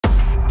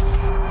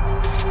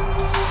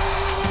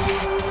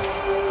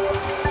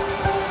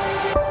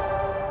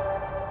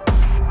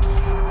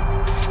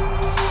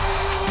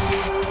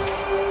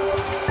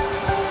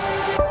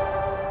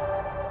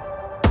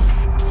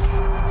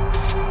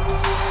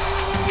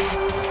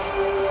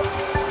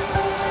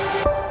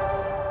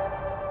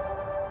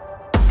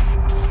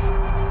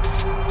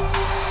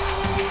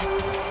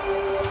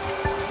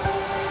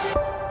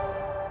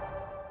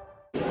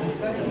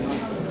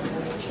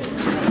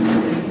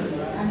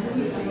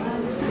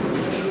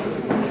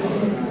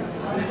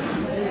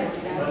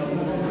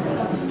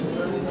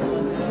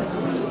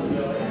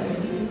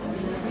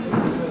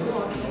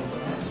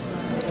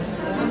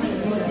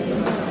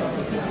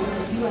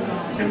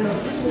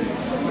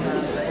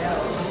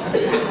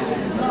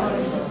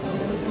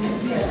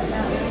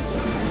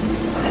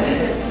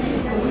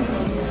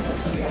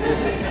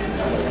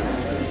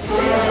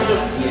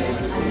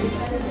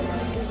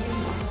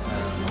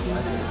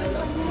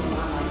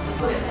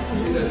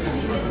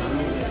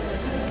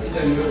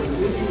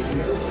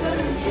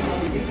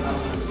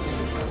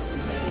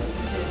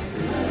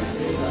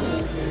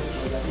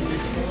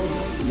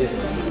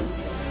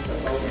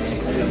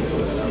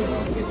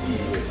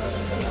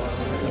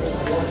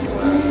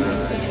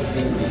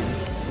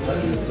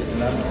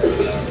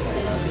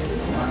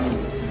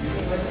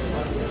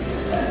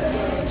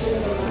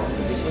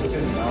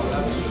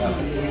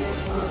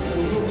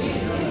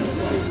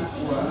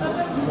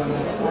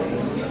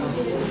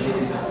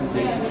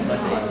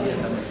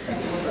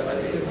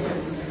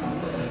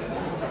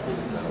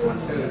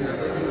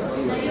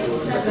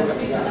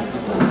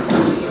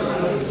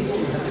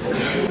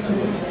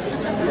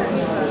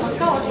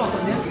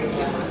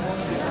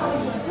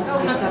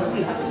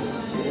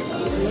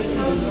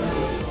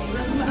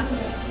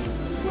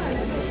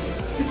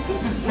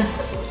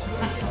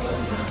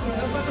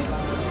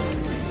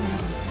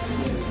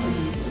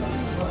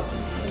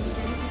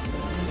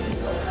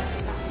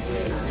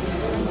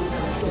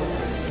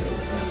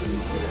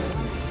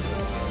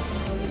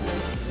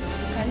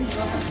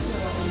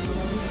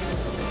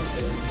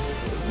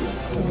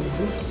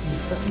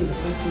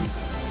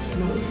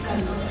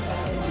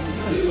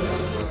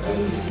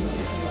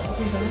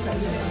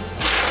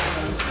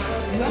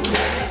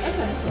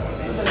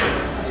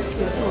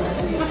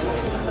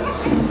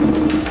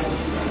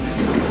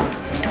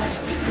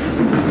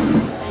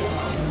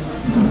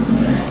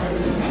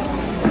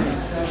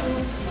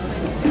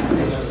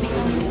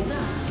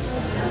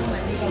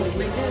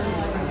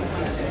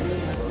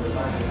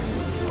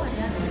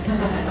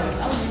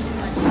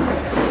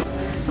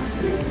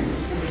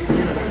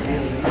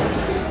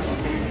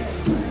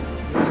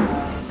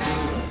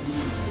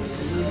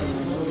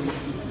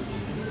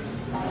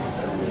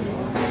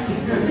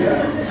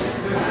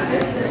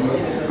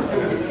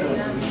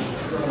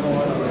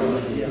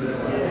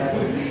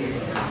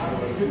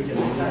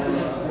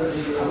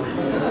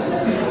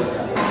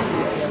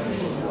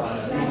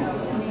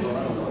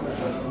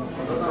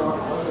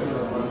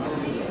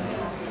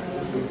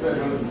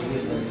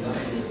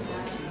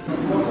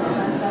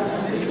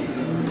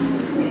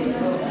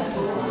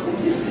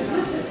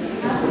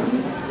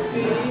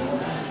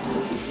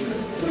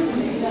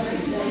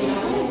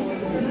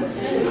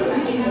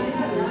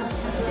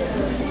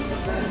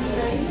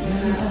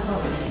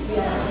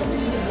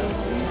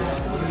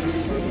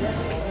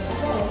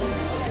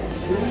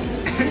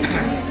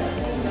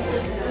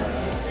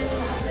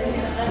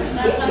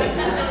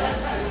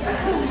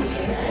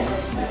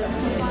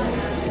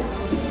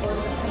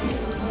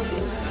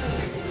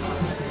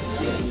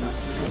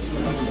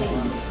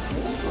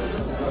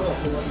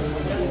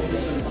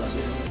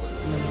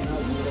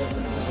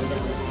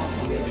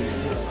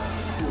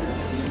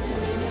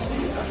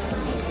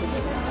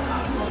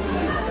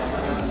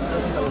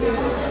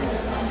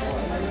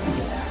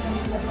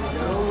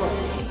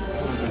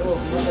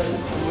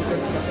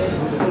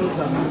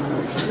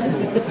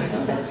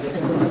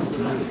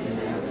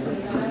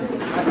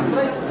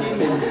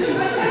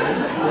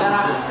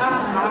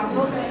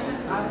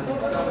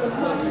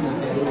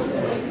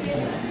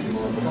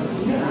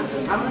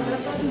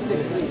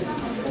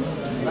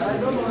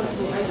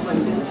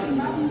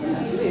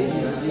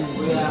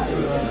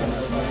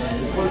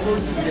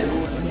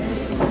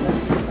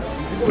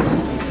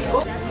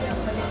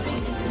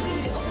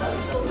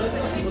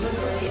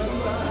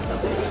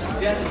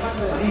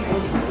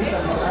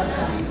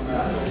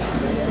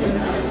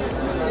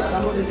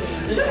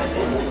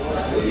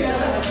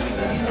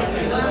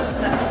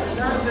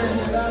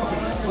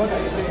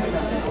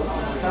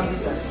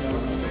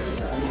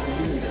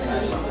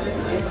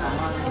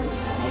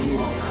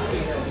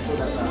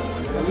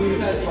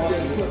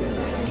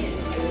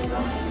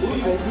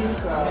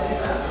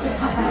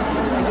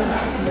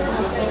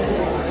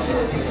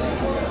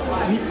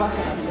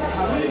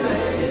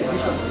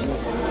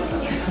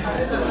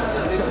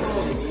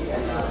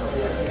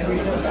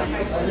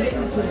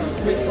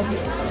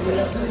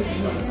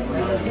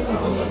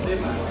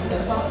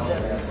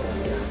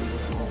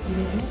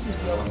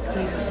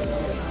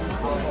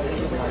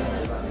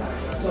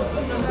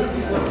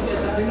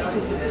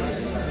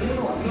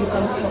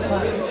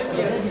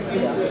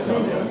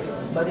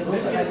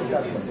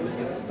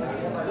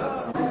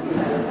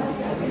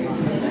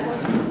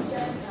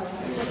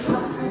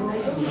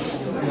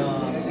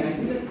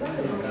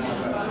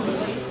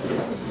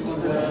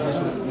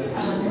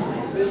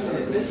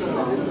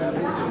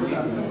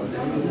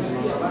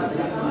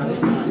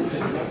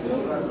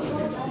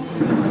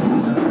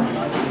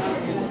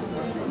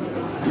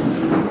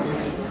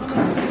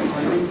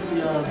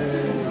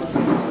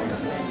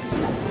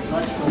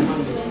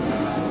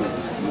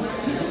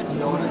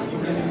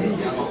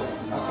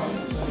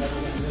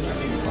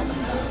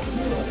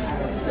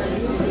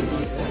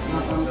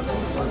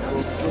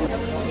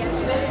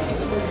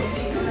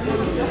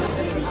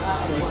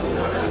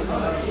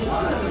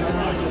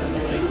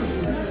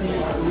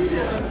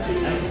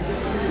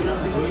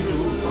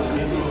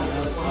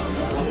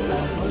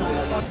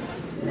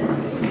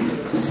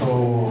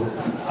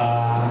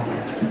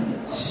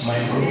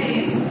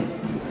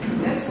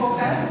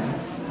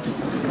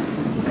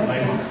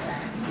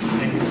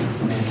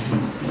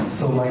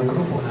So my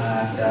group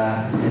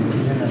had been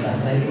given an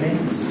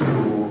assignment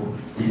to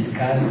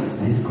discuss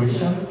this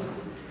question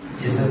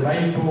is the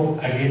Bible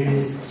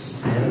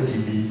against the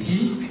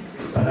LGBT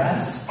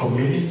plus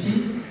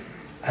community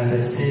and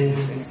the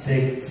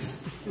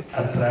same-sex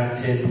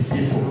attracted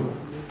people?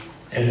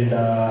 And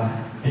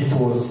this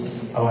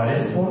was our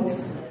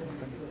response,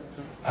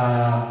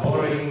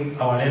 borrowing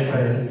our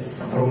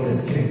reference from the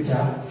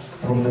scripture,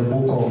 from the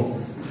book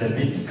of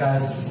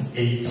Leviticus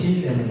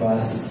 18 and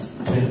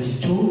verse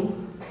 22.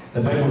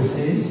 The Bible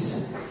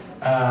says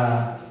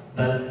that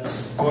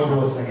God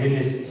was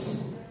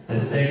against the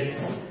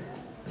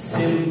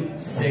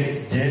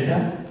same-sex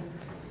gender,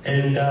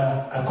 and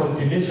a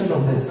continuation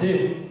of the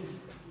same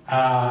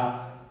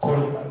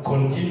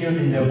continued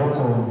in the book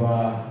of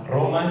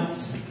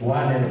Romans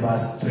 1 and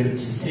verse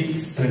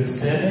 26,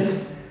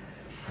 27,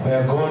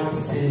 where God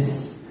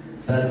says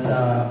that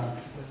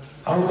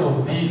out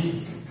of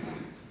these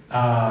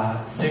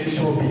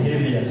sexual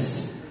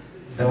behaviors,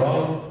 the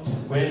world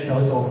went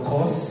out of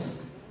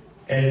course,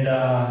 and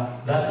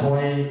that's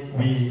why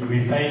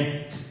we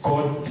find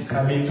God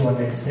coming to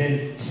an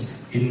extent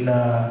in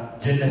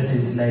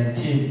Genesis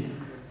 19,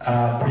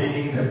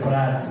 bringing the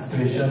floods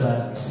to ensure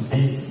that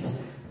this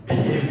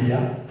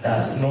behavior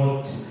does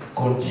not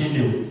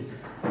continue.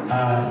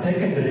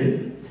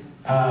 Secondly,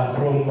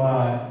 from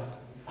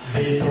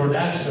the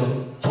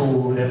introduction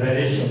to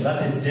Revelation,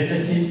 that is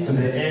Genesis to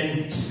the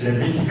end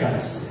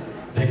Leviticus,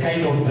 the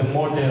kind of the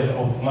model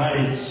of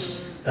marriage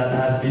that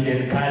has been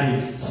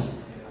encouraged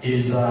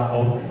is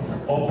of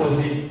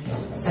opposite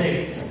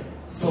sex.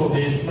 So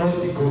there is no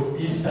single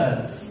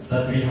instance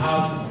that we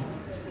have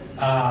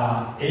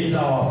either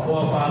our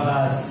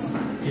forefathers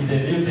in the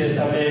New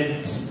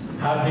Testament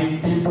having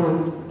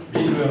people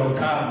being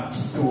welcomed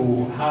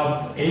to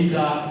have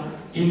either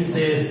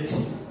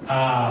incest,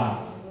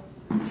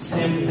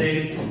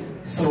 same-sex.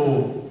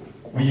 So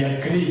we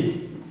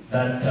agree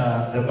that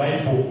the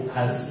Bible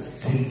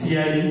has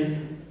sincerely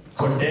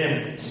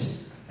condemned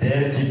the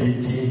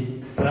LGBT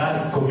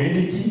plus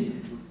community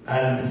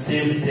and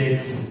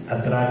same-sex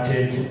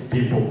attracted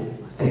people.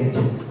 Thank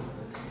you.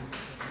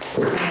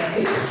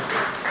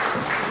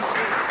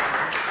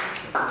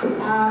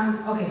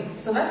 Okay,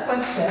 so that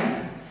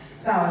question.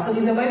 So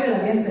is the Bible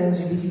against the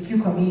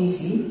LGBTQ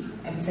community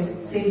and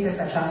same-sex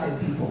attracted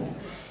people?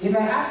 If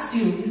I asked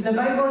you, is the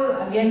Bible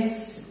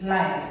against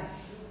liars?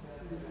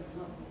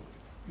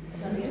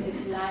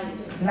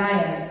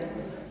 Liars.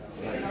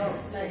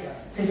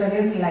 So it's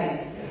against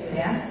lies.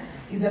 Yeah?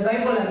 Is the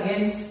Bible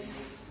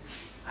against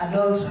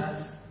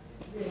adulterers?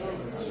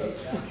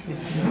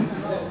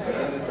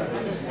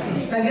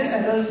 It's against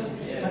adultery,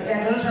 but the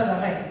adulterers are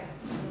right.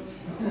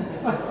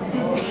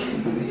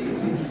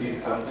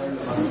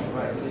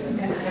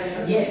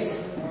 Yes,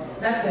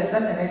 that's the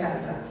right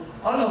answer.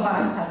 All of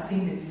us have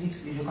seen that we need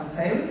to be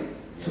reconciled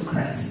to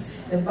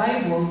Christ. The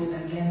Bible is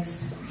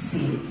against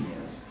sin.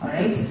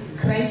 Alright?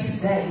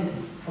 Christ died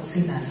for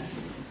sinners.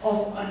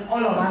 And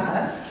all of us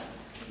are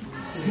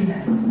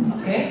sinners.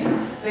 Okay?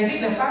 So I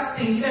think the first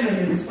thing, even when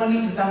you're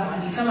responding to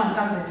someone, if someone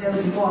comes and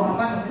tells you, oh, I'm a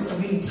part of this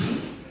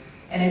community,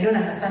 and I don't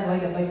understand why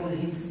the Bible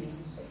hates me.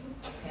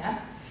 Yeah?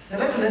 The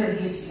Bible doesn't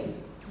hate you.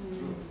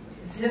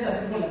 It's just as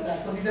simple as that.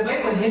 Because if the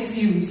Bible hates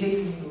you, it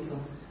hates me also.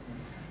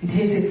 It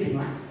hates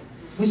everyone.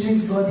 Which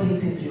means God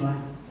hates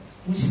everyone.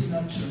 Which is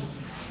not true.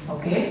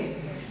 Okay?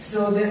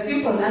 So the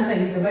simple answer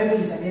is the Bible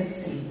is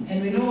against sin.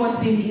 And we know what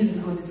sin is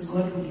because it's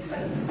God who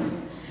defines it.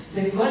 So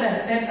if God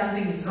has said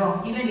something is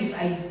wrong, even if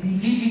I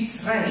believe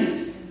it's right,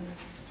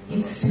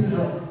 it's still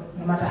wrong,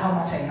 no matter how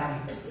much I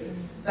love it.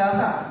 So,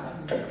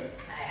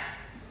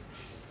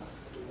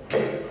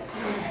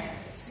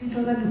 it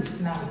was a group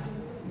now.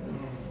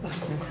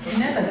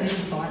 Never get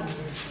it one.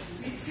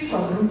 See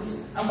for groups.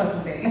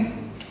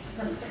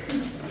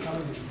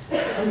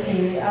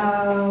 Okay,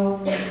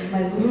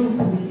 my group,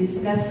 we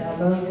discussed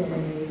about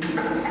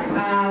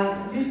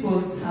this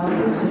was our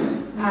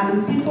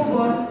question. People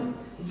born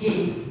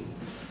gay.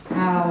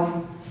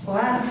 For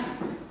us,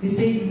 we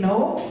said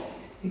no,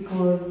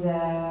 because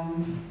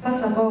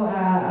first of all,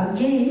 a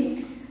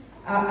gay,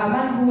 a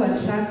man who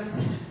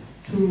attracts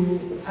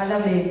to other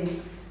men.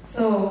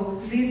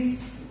 So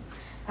this,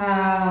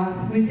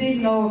 we said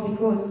no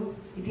because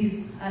it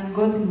is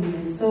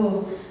ungodliness.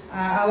 So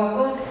our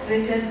God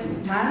created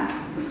man,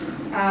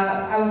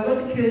 our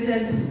God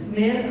created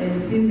male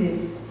and female.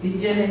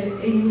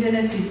 In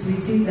Genesis, we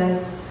see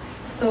that.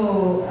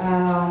 So,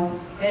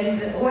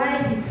 and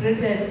why he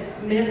created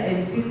male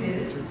and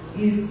female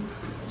is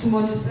to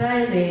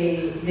multiply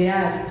the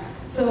earth.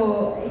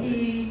 So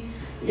he,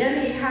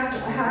 yani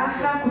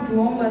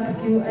hakutuomba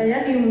tukiwa,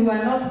 yani we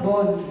were not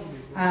born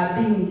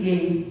being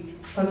gay,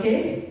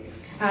 okay?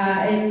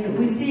 And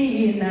we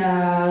see in the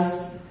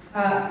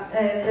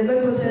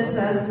Bible tells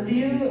us,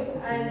 you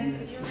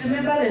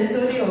remember the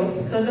story of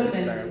Sodom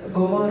and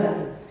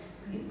Gomorrah?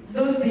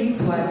 Those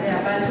things were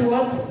there, but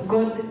what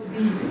God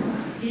did,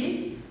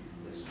 he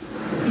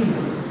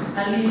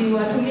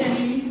aliwatumia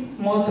nini?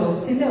 Moto,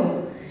 si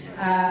ndio?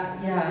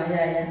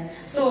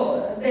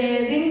 So the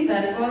things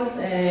that cause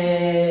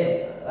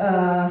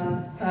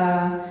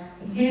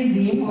gay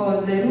gayism,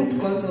 or the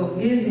root cause of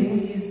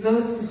gayism, is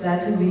those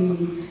that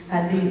we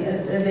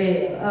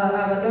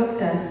our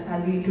doctor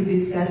had to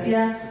discuss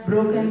here: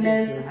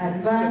 brokenness,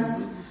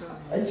 advanced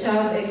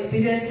child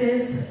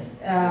experiences,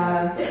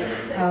 and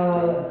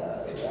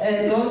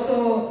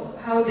also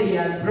how they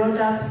are brought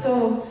up.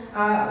 So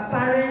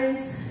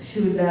parents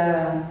should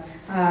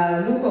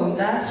look on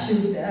that,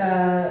 should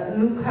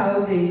look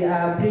how they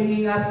are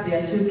bringing up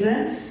their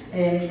children,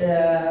 and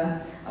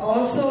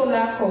also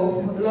lack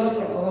of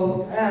role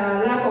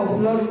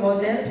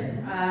models.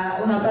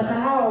 Unapata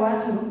hawa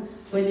watu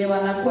wenye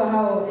wanakuwa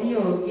hao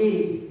hiyo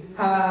gay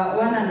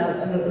wana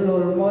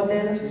role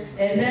model,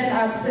 and then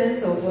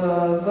absence of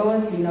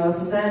God in our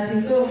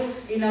society. So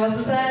in our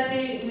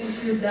society we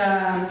should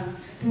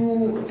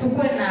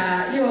tukue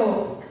na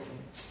hiyo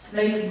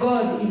like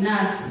God in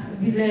us,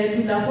 vile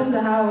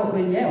tutafunza hao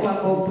wenye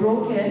wako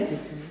broken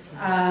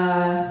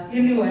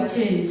ili wa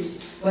change,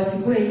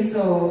 wasikue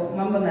hizo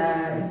mambo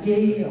na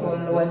gay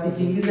or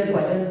wasijiingize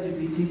kwa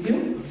LGBTQ.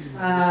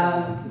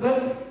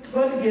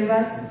 God gave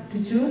us to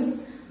choose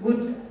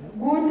good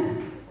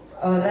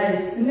or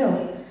right,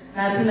 no?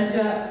 Na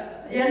tunajua,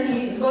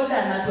 yani God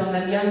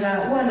anatuangalianga,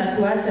 huwa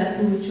anatuacha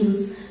to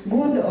choose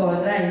good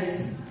or right,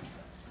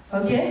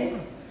 okay,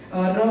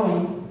 or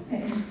wrong.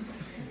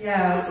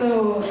 Yeah,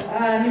 so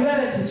ni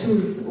wewe to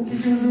choose.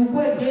 Ukichoose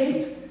ukue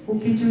gay,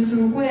 ukichoose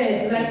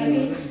ukue,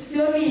 lakini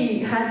sioni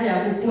haja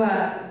ya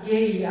kukua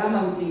gay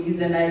ama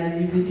ujiingize na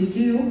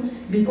LGBTQ,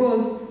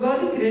 because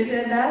God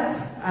created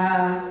us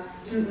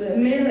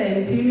male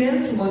and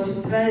female to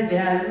multiply. They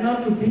are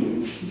not to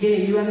be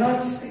gay. You are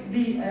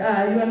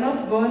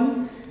not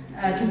born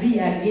to be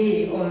a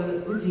gay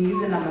or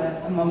ujiingize na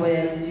mambo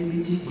ya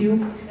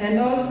LGBTQ. And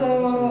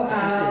also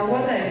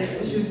what I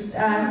should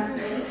tell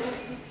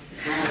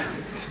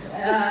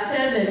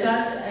the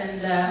church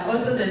and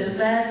also the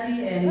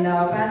society and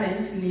our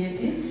parents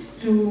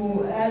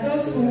to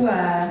those who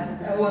are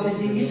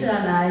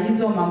wamejingisha na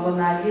hizo mambo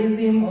na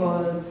gayism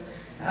or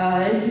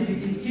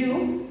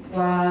LGBTQ,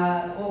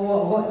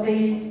 what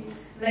they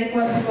like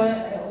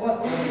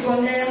what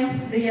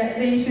condemn,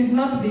 they should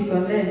not be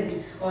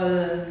condemned,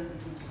 or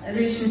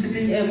they should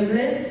be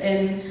embraced,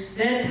 and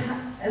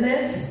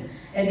let's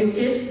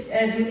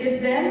educate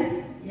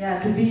them, yeah,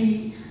 to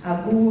be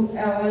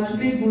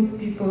good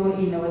people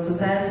in our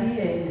society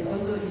and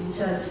also in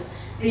church.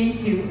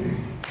 Thank you.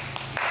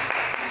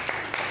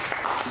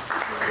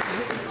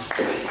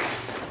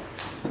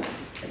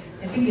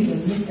 I think it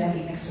was me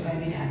standing next to her, I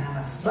made her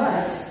nervous.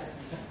 But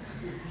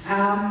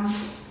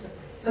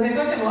so the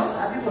question was,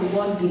 are people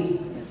born gay?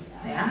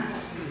 Yeah.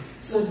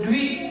 So do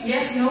we?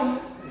 Yes, no.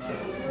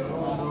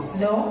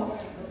 No.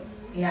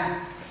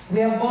 Yeah.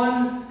 We are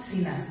born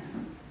sinners.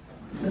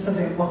 That's what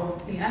we are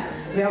born. Yeah.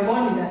 We are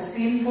born with a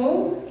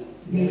sinful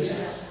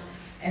nature.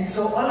 And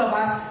so all of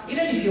us,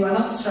 even if you are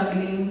not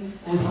struggling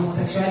with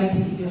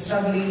homosexuality, you're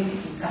struggling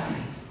with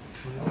something.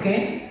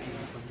 Okay?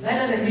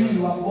 That doesn't mean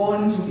you are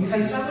born to be. If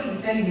I struggle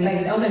with telling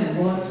lies, I wasn't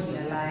born to be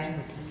a liar.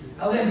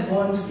 I wasn't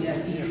born to be a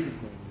thief.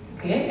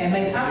 Okay? I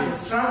might have a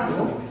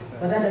struggle,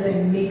 but that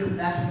doesn't make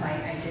that my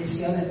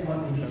identity. I wasn't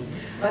born with it.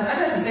 But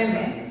after the same,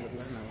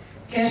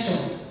 kesho,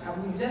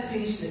 we just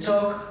finished the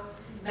talk.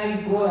 Now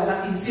you go,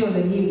 you see on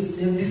the news,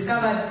 they've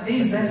discovered there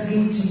is that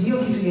beauty,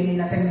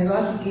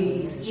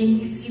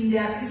 it's in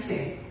their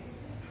system.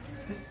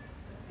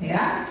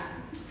 Yeah?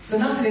 So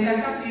now so they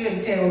can come to you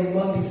and say, I was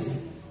born this way.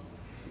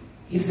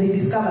 If they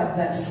discovered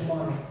that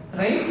tomorrow.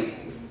 Right?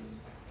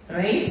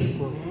 Right?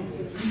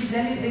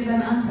 Incidentally, there's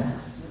an answer.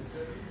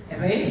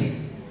 Right?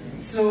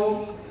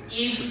 So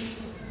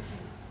if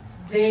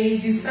they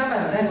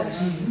discovered that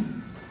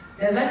gene,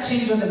 does that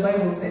change what the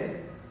Bible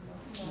says?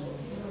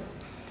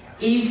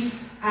 If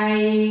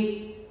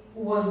I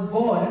was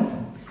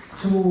born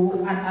to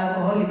an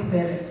alcoholic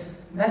parent,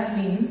 that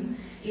means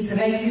it's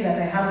likely that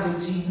I have the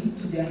gene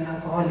to be an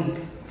alcoholic.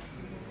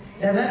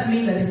 Does that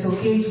mean that it's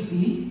okay to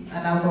be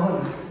an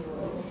alcoholic?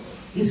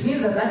 It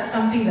means that that's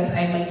something that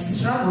I might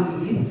struggle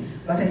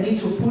with, but I need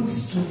to put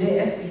to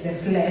death in the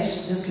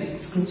flesh, just like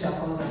Scripture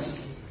calls us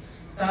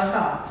to. So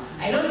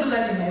I don't do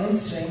that in my own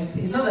strength.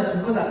 It's not that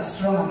because I'm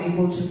strong I'm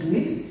able to do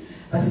it,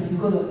 but it's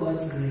because of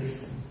God's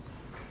grace.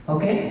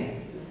 Okay?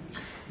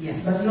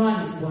 Yes, but no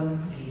one is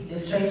born gay.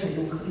 They've tried to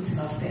look, it's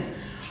not there.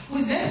 Who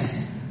is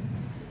next?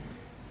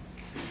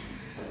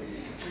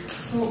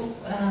 So,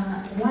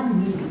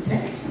 1 minute.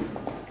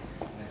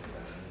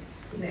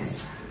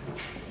 Yes.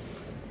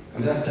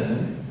 Good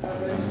afternoon.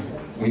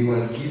 We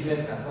were given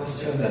a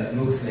question that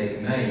looks like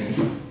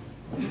 9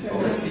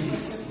 or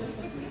 6.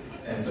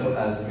 And so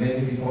as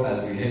many people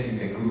as we had in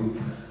the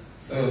group,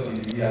 so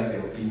did we have the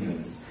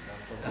opinions.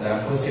 And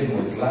our question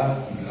was,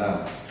 love is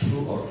love,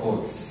 true or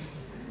false?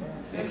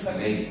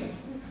 Explain.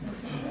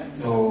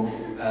 So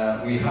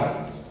we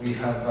have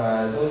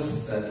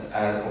those that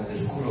are of the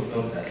school of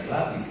thought that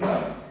love is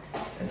love,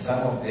 and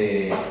some of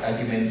the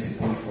arguments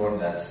we put forward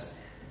that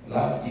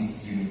love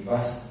is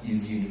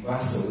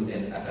universal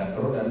and at a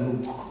broader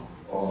look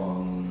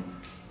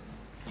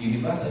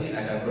universally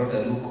at a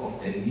broader look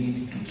of the need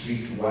to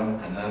treat one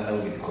another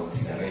with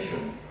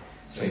consideration.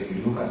 So if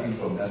we look at it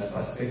from that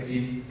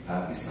perspective,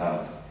 love is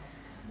love.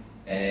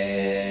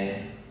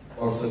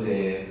 Also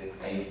the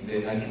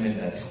argument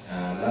that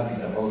love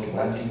is about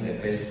wanting the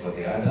best for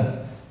the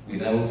other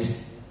without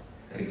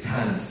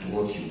returns to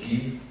what you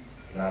give.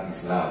 Love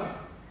is love.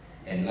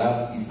 And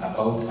love is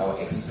about our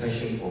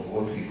expression of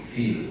what we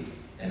feel.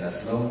 And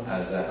as long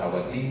as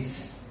our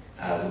deeds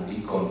will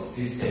be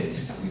consistent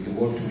with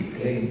what we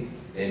claim,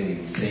 then we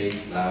will say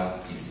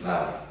love is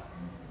love.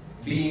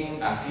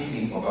 Being a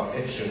feeling of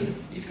affection,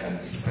 it can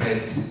be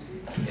spread to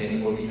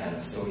anybody,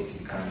 and so it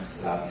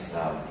becomes love is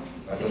love.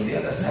 But on the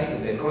other side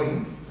of the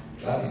coin,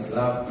 love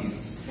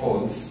is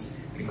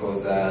false,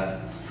 because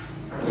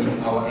in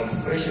our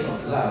expression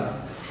of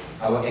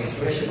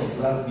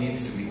love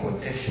needs to be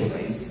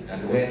contextualized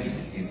and where it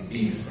is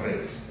being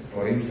spread.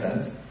 For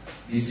instance,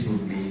 this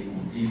would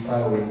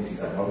differ when it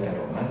is about a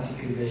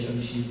romantic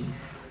relationship,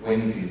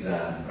 when it is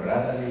a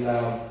brotherly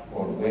love,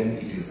 or when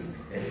it is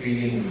a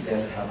feeling we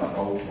just have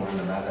about one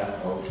another,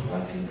 about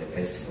wanting the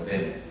best for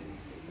them.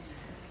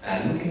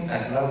 And looking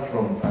at love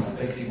from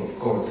perspective of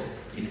God,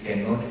 it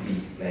cannot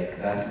be like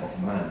that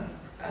of man.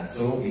 And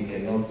so we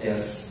cannot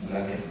just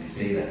blanketly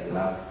say that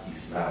love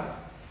is love.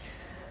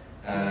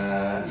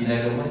 In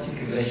a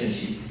romantic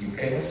relationship, you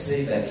cannot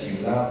say that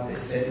you love the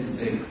same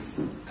sex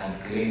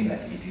and claim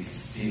that it is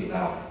still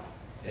love.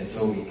 And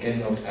so we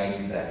cannot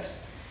argue that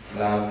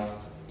love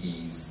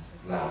is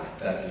love.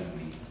 That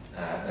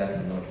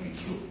will not be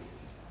true.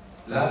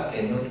 Love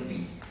cannot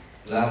be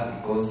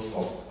love because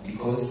of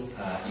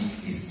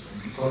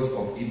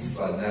its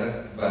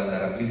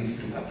vulnerability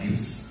to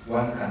abuse.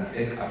 One can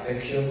fake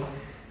affection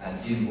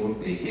until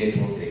they get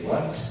what they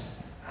want,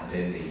 and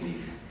then they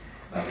leave.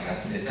 But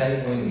at the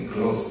time when we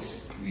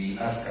closed, we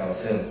ask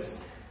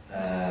ourselves,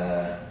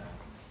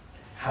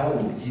 how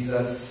would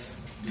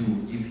Jesus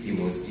do if he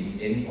was in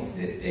any of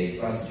the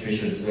diverse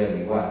situations where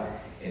we were,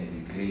 and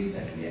we claim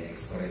that we are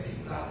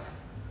expressing love?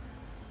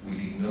 We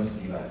did not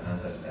give an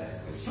answer to that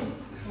question.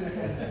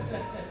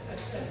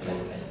 So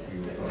you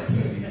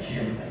also need to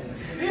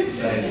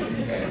try and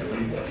think and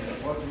think.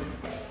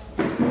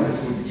 What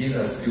would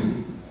Jesus do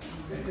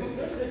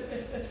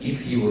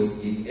if he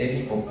was in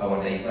any of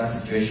our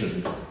diverse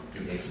situations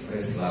to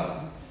express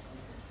love?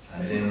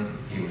 And then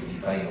he will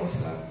define what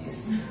love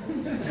is.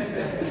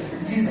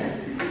 Jesus.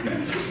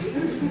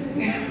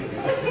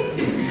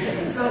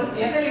 So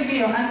you're telling me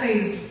your answer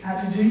is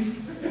how to do?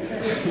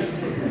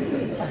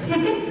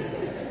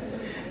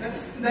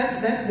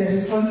 That's the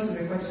response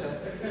to the question.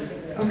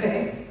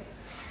 Okay.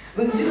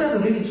 But Jesus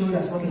already told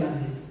us what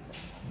love is.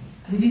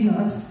 He did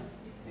not.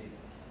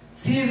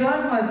 He is the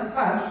one who was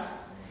first.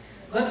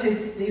 God said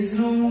there is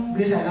no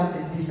greater love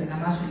than this, and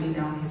I'm not to lay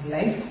down his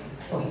life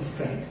for his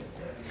friend.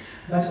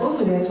 But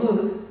also we are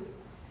told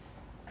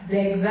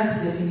the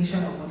exact definition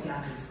of what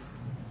love is.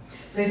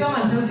 So if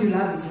someone tells you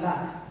love is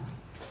love,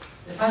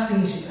 the first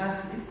thing you should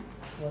ask is,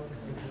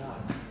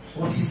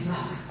 what is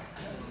love?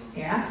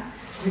 Yeah?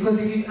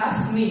 Because if you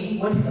ask me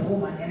what is a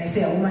woman, and I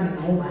say a woman is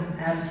a woman,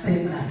 I have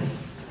said nothing.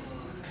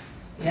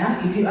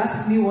 Yeah? If you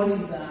ask me what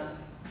is a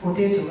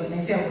potato, and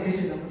I say a potato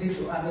is a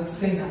potato, I've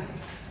explained nothing.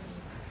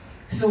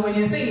 So when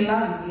you're saying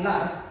love is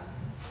love,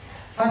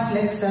 first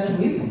let's start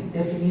with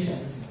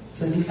definitions.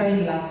 So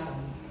define love for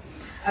me.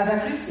 As a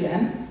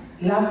Christian,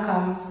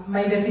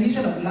 my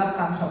definition of love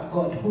comes from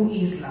God, who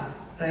is love,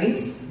 right?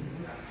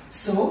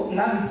 So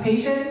love is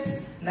patient,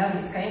 love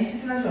is kind.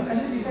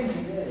 Can you decide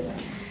it?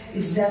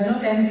 It does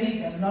not envy,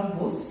 it does not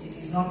boast, it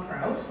is not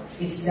proud,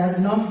 it does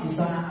not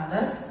dishonor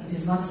others, it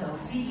is not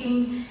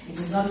self-seeking, it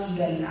is not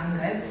eagerly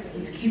angered,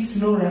 it keeps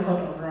no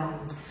record of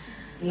wrongs.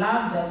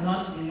 Love does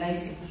not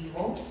delight in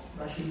evil,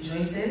 but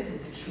rejoices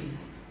with the truth.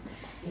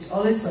 It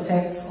always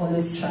protects,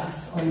 always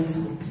trusts, always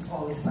hopes,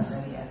 always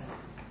perseveres.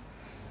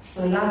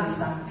 So love is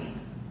something.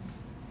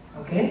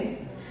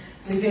 Okay?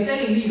 So if you're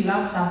telling me you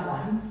love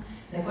someone,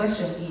 the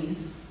question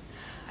is,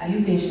 are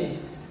you patient?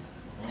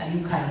 Are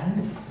you kind?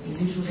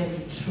 Is it rooted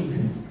in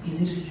truth?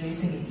 Is it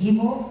rejoicing in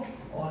evil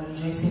or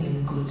rejoicing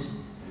in good?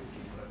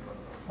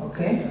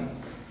 Okay?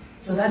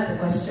 So that's the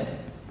question.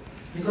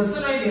 Because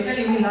sooner if you're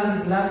telling me love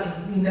is love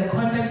in the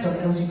context of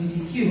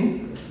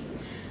LGBTQ,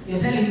 you're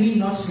telling me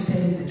not to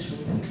tell you the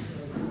truth.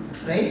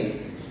 Right?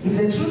 If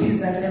the truth is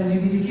that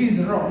LGBTQ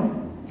is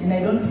wrong, and I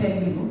don't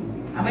tell you,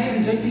 am I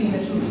rejoicing in the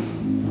truth?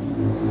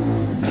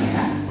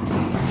 Yeah.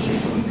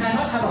 If we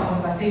cannot have a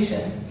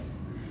conversation,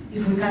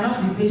 if we cannot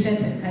be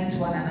patient and kind to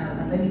one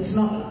another, then it's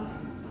not love.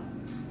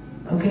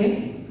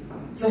 Okay?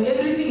 So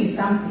everything is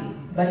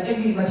something, but you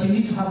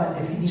need to have a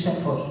definition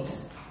for it.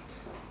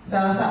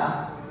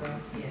 Sawa?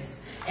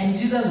 Yes. And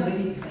Jesus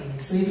already defined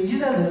it. So if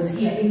Jesus was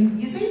here, in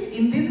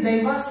these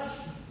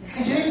diverse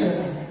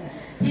situations,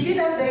 he did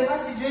have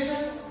diverse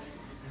situations.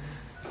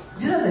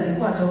 Jesus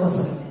alikuwa toka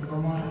Sodom and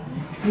Gomorrah.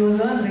 He was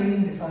the one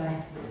bringing the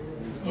fire.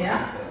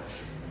 Yeah?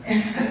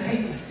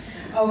 Nice.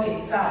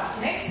 Okay, so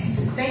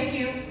next. Thank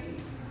you.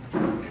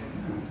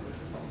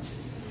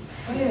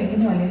 Wale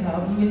wengine walienda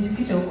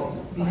umejificha huko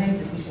behind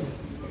the bishop.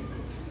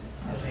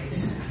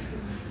 Alright.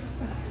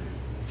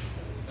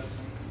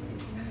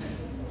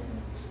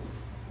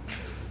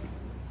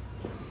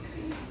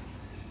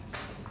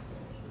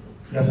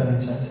 Good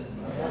afternoon, church.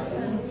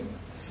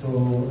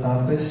 So,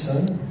 our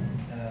question,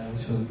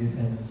 which was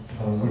given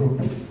to our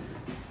group,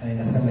 in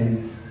a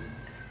summary,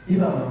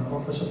 if I'm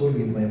uncomfortable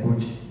with my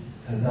body,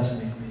 does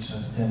that make me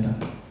transgender?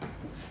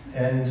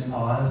 And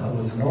our answer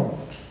was no.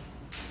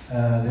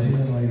 The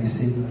reason why we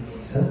say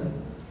so,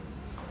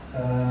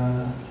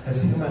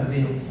 as human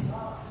beings,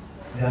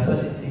 there are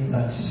certain things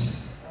that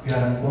we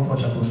are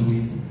uncomfortable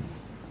with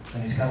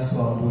when it comes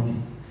to our body.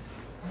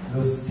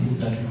 Those things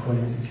that we call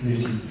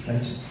insecurities,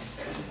 right?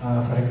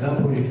 For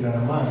example, if you are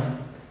a man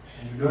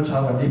and you don't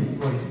have a deep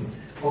voice,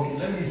 okay,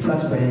 let me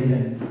start by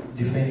even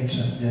defining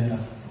transgender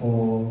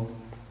for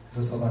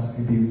those of us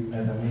maybe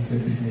as a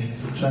misleading definition.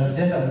 So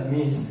transgender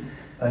means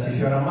that if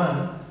you're a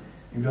man,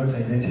 you don't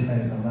identify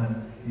as a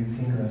man, you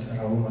think that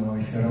you're a woman, or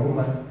if you're a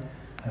woman,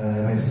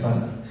 vice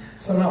versa.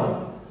 So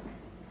now,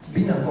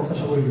 being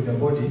uncomfortable with your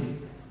body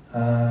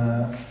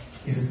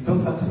is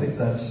those aspects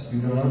that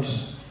we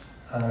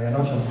are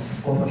not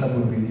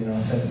comfortable with in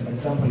ourselves. For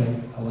example,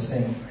 like I was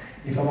saying,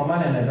 if I'm a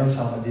man and I don't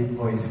have a deep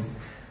voice,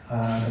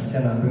 nasikia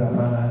naambiwa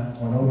hapana,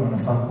 wanaume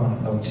wanafaa kuwa na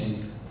sauti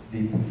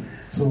deep.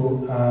 So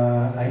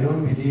I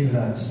don't believe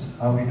that,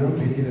 we don't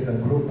believe as a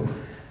group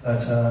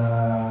that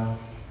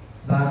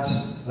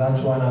that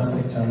one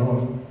aspect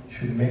alone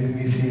should make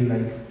me feel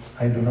like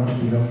I do not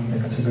belong in the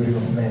category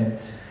of men.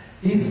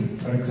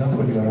 If, for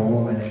example, you are a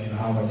woman and you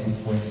have a deep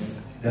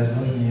voice, it does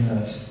not mean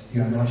that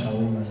you are not a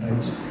woman,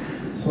 right?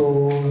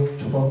 So,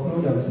 to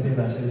conclude, I would say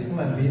that as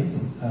human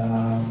beings,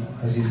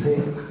 as you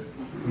say,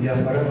 we are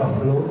forever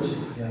flawed.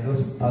 There are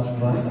those parts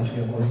of us that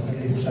we are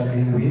constantly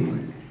struggling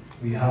with.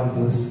 We have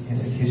those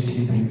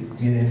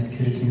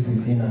insecurities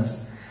within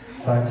us.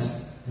 But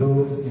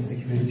those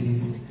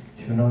insecurities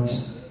should not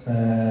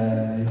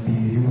be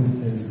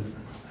used as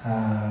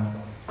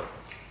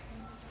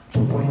to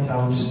point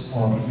out,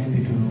 or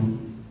maybe to,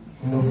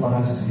 for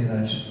us to say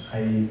that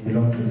I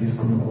belong to this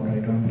group or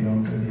I don't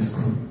belong to this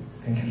group.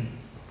 Thank you.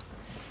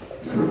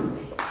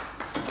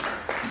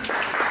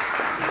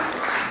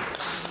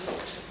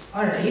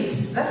 Alright,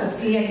 that was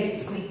clearly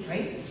explained,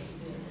 right?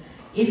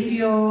 If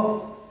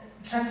you're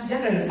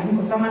transgenderism,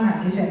 because someone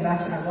had written that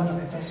as one of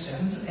the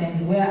questions,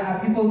 and where are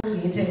people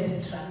created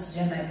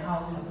transgender and how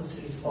are we supposed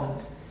to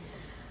respond?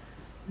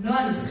 No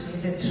one is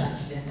created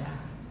transgender,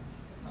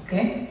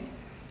 okay?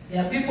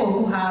 There are people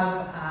who have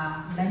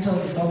a mental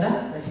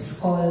disorder that is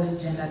called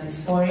gender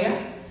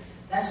dysphoria.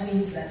 That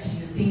means that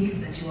you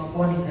think that you were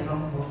born in the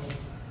wrong body.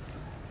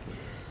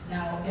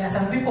 Now, there are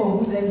some people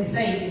who then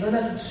decide in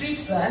order to treat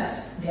that,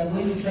 they are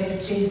going to try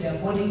to change their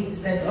body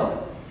instead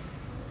of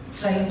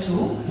trying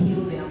to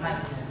heal their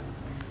mind.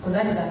 Because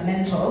that is it's a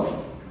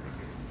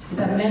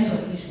mental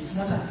issue, it's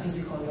not a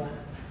physical one,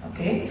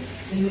 okay?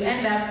 So you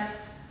end up,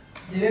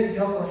 the way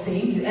Doc was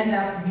saying, you end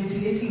up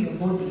mutilating your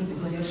body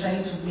because you're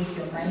trying to make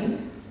your mind,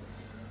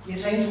 you're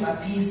trying to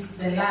appease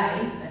the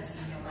lie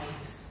that's in your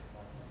mind,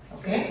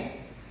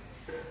 okay?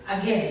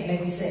 Again,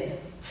 like we said,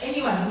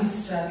 anyone who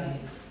is struggling,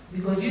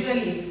 because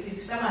usually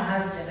if someone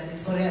has gender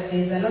dysphoria,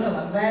 there's a lot of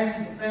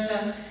anxiety,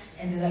 depression,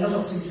 and there's a lot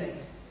of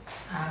suicide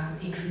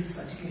in this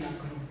particular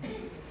group.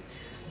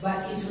 But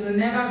it will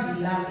never be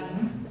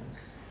loving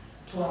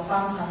to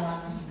affirm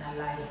someone in a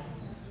lie.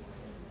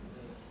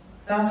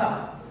 That's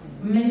how.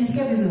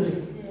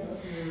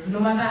 No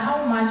matter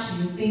how much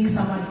you think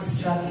someone is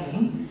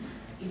struggling,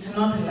 it's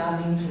not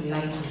loving to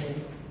lie to them.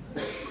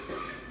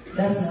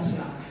 That's not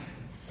love.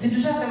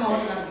 Situsha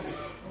what love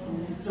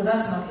is. So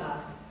that's not love.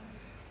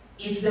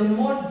 It's the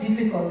more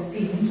difficult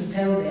thing to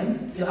tell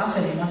them, you're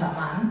actually not a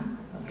man,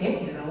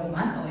 okay? You're a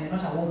woman, or you're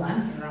not a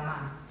woman, you're a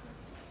man.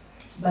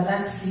 But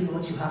that's still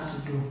what you have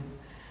to do.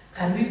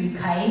 Can we be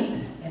kind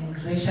and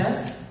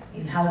gracious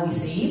in how we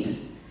say it?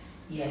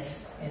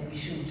 Yes, and we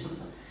should.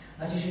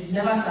 But you should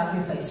never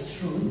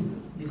sacrifice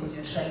truth because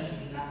you're trying to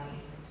be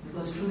loving.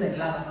 Because truth and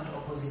love are not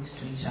opposite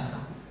to each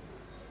other.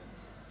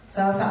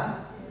 Sawa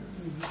sawa?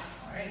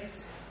 All right.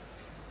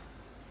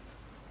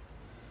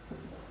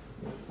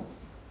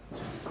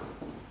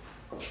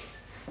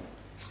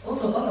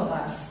 Also, all of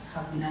us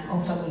have been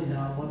uncomfortable with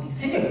our bodies.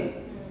 See?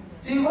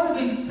 So you've all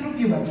been through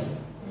puberty.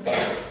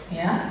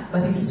 Yeah?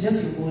 But it's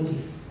just your body.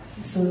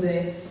 So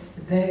the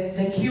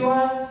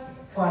cure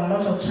for a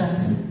lot of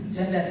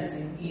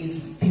transgenderism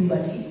is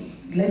puberty.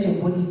 Let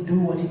your body do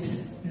what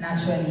it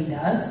naturally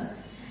does,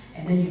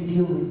 and then you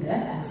deal with the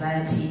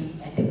anxiety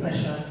and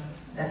depression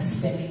that's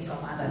stemming from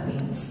other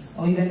things,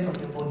 or even from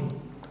your body.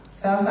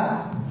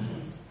 Sawa?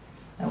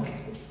 Okay.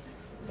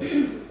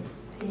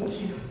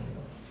 Thank you.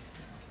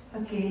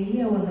 Okay,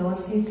 here was our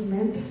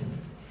statement.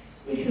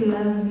 If you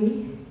love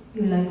me,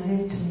 you will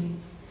accept me.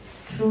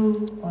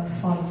 True or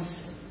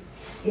false?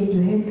 And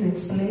you have to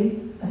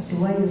explain as to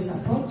why you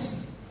support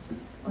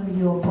or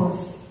you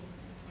oppose.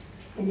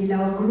 And in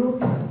our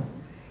group,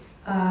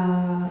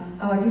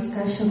 our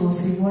discussion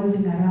was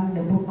revolving around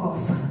the book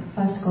of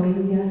 1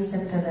 Corinthians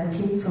chapter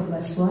 13 from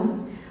verse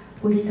 1,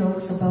 which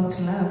talks about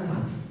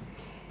love.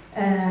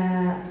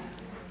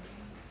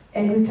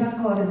 And we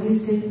tackled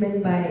this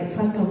statement by,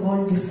 first of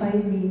all,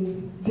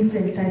 defining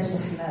different types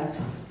of love.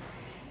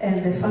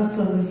 And the first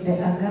one is the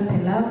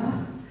agape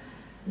love,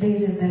 there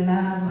is the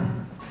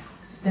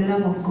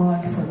love of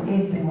God for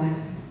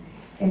everyone.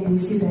 And we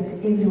see that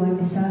everyone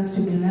deserves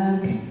to be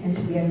loved and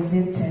to be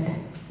accepted.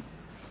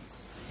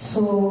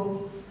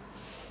 So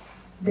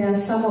there are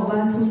some of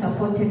us who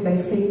supported by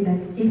saying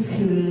that if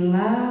you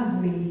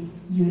love me,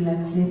 you'll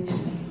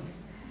accept me.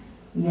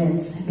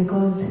 Yes,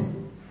 because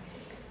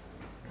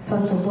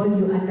first of all,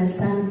 you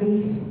understand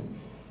me,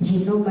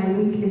 you know my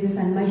weaknesses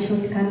and my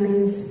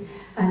shortcomings,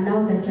 and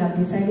now that you have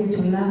decided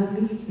to love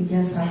me, you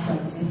just have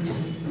to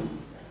accept me.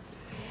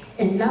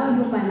 And now,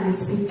 humanly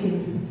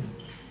speaking,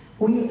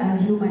 we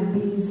as human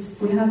beings,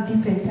 we have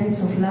different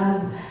types of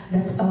love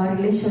that our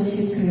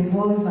relationships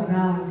revolve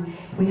around.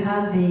 We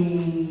have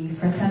the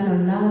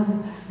fraternal love,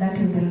 that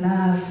is the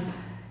love,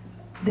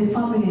 the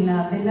family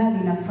love, the love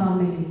in a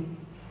family,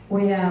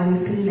 where we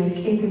feel like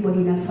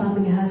everybody in a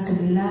family has to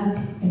be loved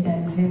and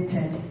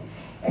accepted.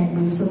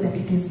 And we saw that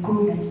it is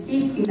good that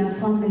if in a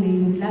family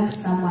you love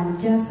someone,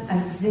 just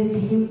accept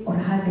him or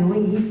her the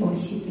way he or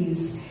she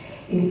is,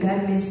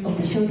 regardless of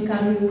the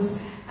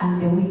shortcomings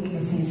and the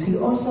weaknesses. We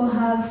also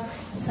have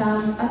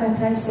some other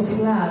types of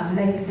love,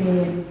 like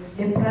the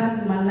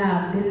pragma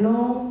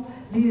love,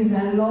 this is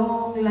a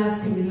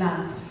long-lasting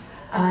love.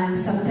 And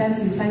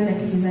sometimes we find that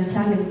it is a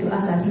challenge to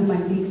us as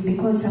human beings,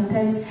 because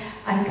sometimes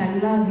I can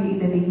love you in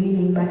the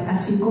beginning, but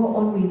as we go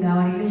on with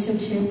our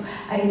relationship,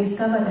 I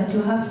discover that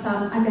you have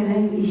some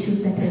underlying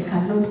issues that I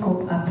cannot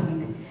cope up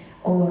with.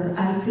 Or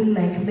I feel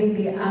like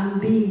maybe I'm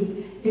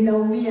being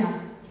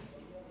ninaumia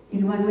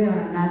in one way or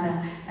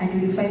another,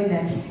 and you find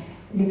that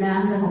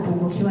ninaanza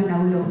kupungukiwa na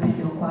ule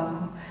upendo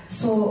kwako.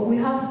 So we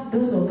have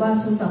those of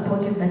us who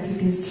supported that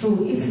it is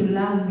true. If you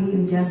love me,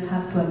 you just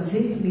have to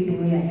accept me the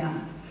way I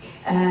am.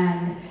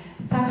 And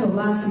part of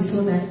us, we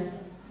saw that,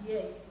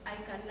 yes, I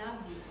can love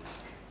you,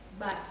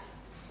 but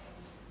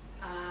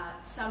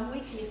some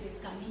weaknesses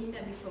can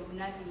hinder me from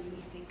loving you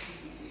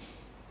effectively.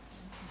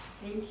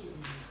 Thank you.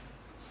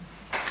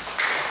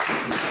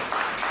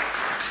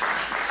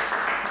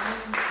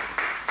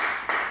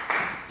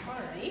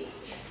 All right.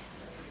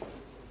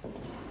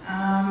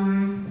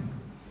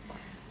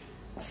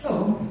 So,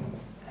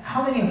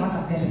 how many of us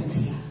are parents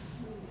here?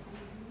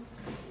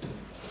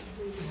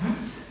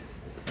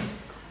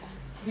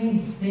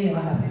 Many of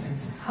us are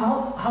parents.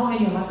 How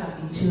many of us have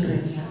been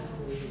children here?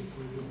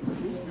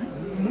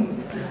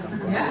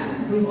 Yeah?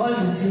 We've all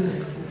been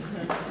children.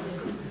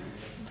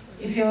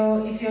 If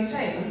your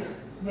child,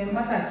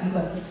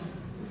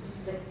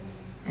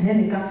 and then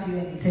they come to you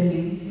and they tell you,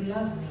 if you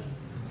love me,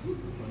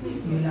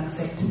 you'll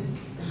accept me.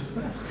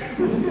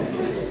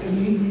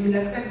 You'll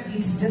accept me.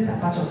 It's just a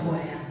part of who I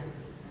am.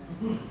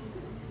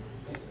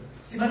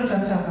 Simano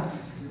utamchapa.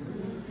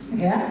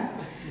 Yeah?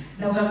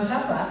 Now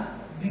utamchapa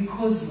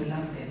because you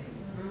love them,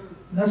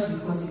 not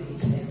because you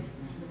hate them.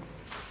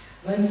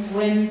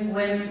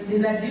 When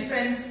there's a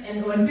difference,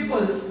 and when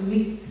people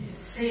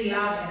say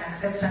love and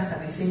acceptance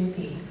are the same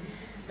thing,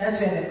 that's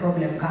where the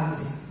problem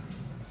comes in.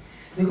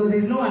 Because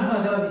there's no one who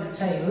has ever been a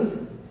child,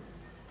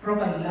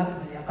 properly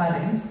loved by their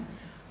parents,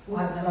 who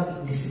has never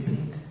been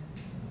disciplined.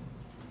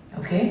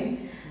 Okay?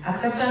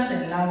 Acceptance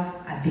and love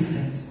are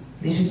different.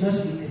 They should not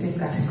be in the same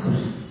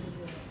category.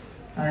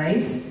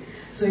 Alright?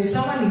 So if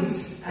someone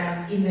is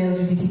in the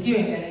LGBTQ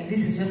and like,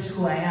 this is just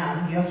who I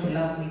am, you have to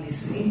love me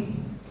this way.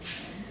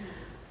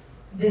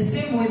 The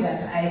same way that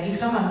if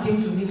someone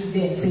came to me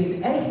today and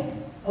said, hey,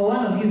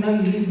 one of you, now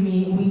you leave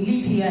me, we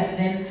live here, and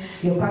then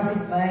you're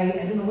passing by,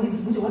 I don't know,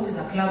 what is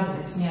a club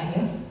that's near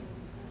here?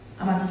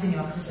 I'm assisting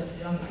your Christian,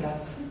 you don't need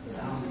clubs.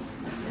 So.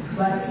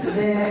 But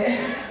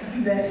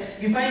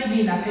you find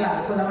me in a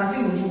club, because I'm a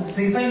single woman,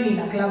 so you find me in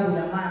a club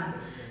with a man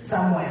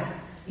somewhere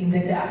in the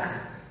dark.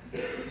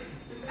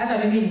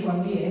 After maybe you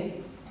can be,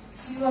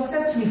 so you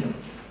accept me.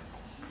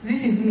 So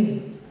this is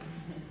me.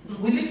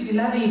 Will it be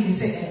loving if you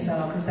say, yes,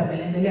 our Christabel,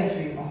 and the later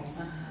Evil.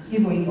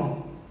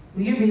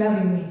 Will you be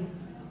loving me?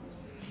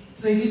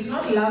 So if it's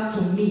not love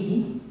to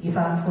me, if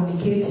I'm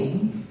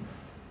fornicating,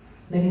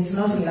 then it's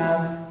not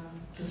love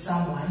to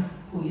someone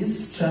who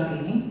is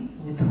struggling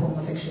with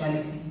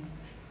homosexuality,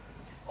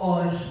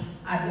 or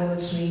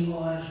adultery,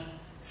 or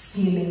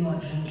stealing, or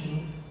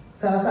drinking.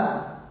 So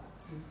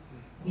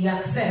we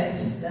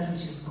accept that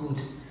which is good.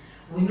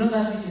 We know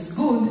that which is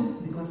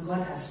good because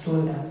God has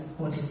told us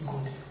what is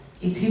good.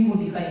 It's Him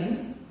who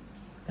defines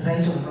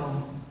right or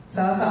wrong.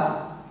 So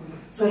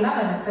love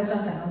and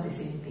acceptance are not the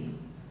same thing.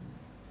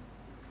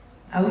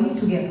 Are we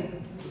together?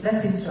 That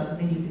seems to have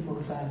made you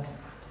people sad.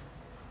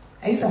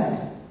 Are you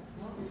sad?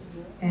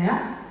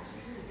 Yeah?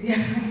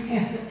 Yeah.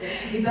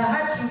 It's a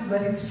hard truth,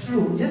 but it's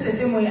true. Just the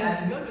same way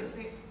as you always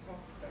say. Oh,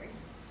 sorry.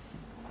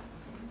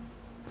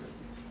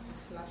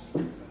 It's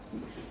flashing.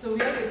 So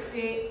we always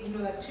say,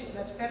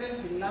 that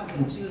parents will love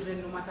their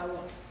children no matter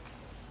what.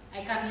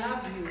 I can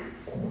love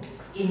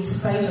you in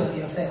spite of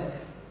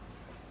yourself.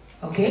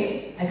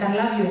 Okay? I can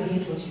love you and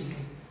hate what you do.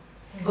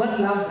 God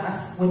loves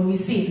us. When we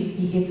sin,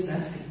 He hates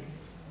that sin.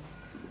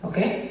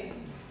 Okay?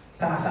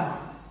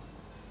 Sawa.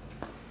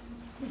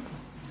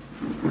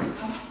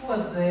 Who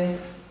was there?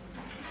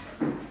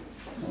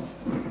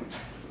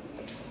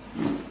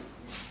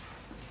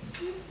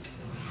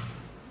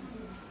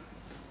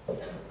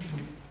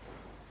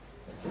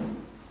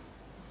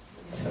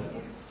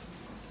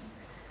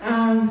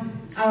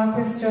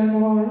 question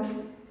was,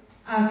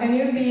 can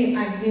you be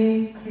a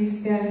gay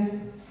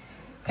Christian?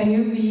 Can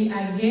you be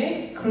a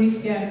gay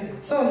Christian?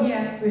 So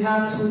here we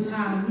have two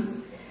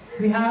terms.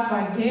 We have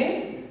a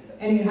gay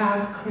and we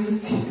have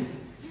Christian.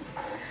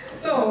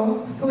 So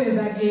who is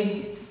a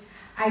gay?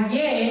 A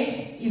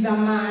gay is a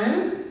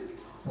man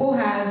who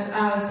has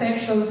a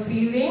sexual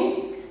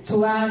feeling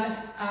toward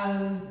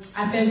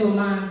a fellow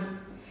man.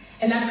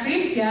 And a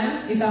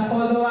Christian is a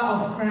follower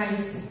of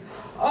Christ.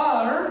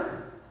 Or,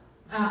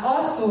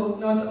 also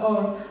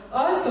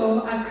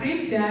a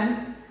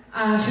Christian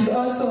should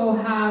also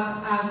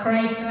have a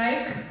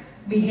Christ-like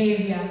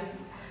behavior.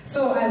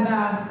 So as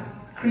a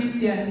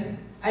Christian,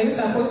 are you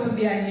supposed to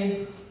be a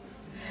gay?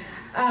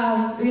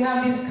 We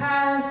have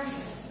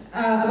discussed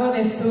about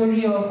the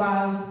story of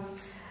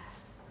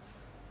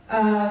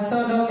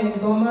Sodom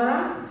and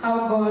Gomorrah,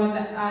 how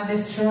God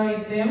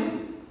destroyed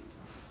them.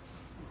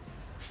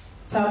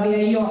 So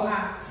they are your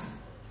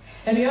acts.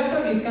 And we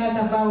also discussed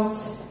about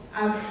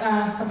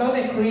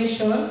the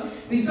creation.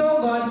 We saw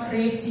God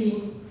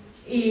creating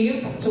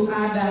Eve to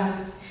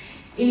Adam.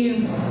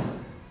 If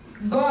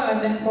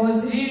God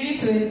was really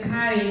to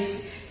encourage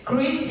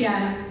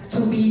Christian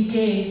to be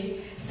gay,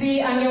 see,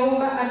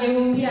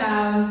 angeumbia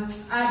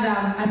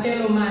Adam, a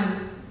fellow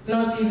man,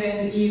 not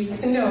even Eve.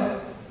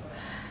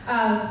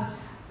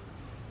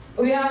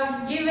 We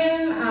have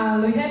given,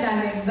 we had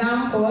an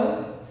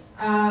example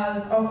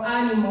of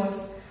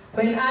animals.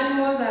 When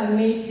animals are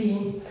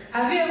mating,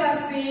 have you ever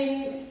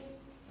seen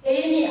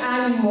any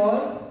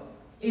animal,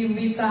 if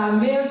it's a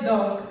male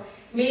dog,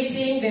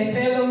 mating the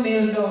fellow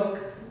male dog?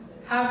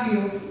 Have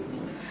you?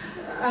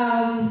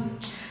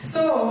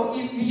 So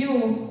if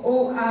you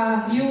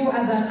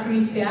as a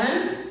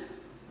Christian,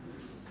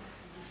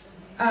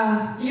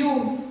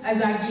 you as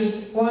a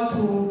gay want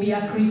to be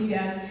a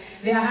Christian,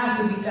 there has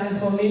to be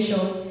transformation.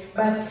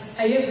 But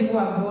I guess you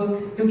are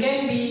both. You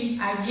can be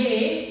a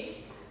gay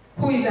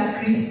who is a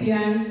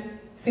Christian,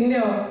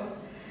 single.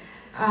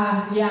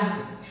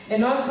 Yeah.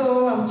 And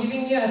also, I'm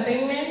giving you a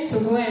assignment to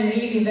go and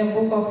read in the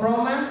book of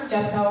Romans,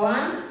 chapter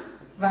 1,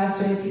 verse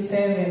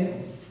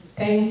 27.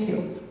 Thank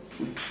you.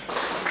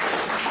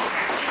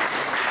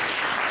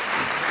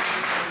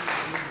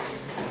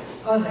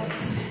 All right.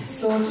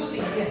 So two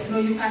things. Yes. No,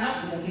 you cannot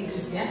be a gay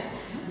Christian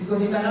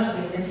because you cannot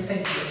be identified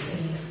with your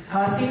sin.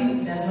 Our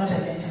sin does not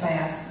identify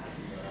us.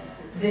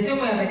 The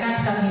same way as I can't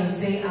come here and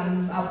say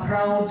I'm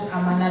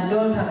an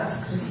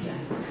adulterous Christian,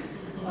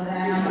 or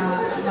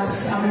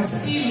I'm a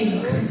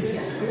stealing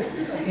Christian.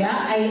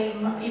 Yeah,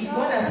 if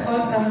God has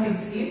called something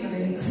sin,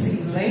 then it's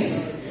sin, right?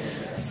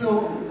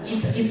 So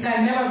it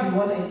can never be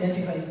what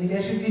identifies me.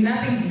 There should be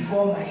nothing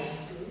before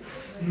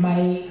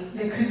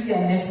the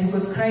Christianness,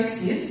 because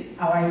Christ is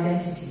our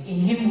identity.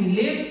 In Him we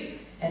live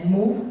and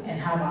move and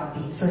have our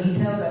being. So He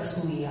tells us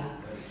who we are.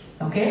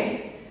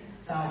 Okay?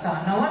 So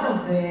now one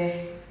of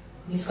the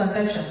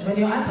misconceptions, when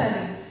you're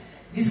answering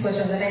these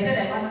questions, and I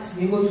said I want to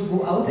be able to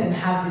go out and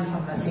have this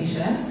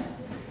conversation.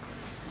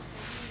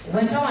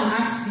 When someone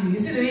asks you, you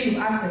see the way you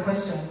ask the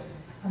question,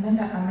 but when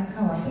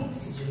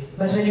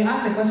you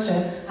ask the question,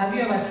 have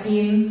you ever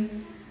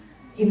seen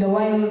in the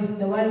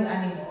wild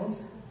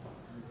animals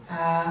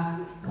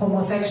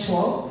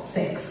homosexual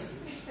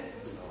sex?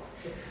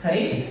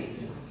 Right?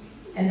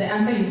 And the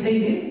answer you say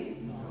is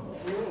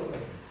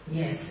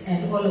yes,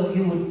 and all of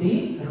you would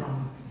be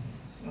wrong.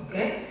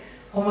 Okay?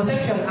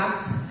 Homosexual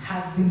acts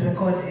have been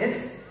recorded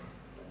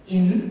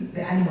in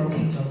the animal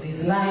kingdom.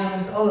 There's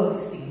lions, all of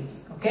these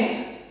things,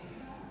 okay?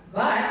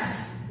 But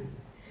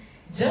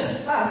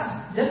just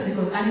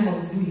because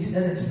animals do it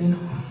doesn't mean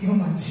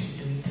humans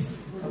should do it,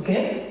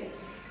 okay?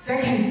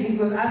 Secondly,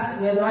 because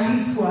us, we are the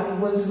ones who are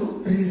able to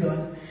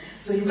reason.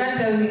 So you can't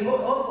tell me,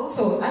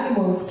 also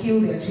animals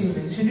kill their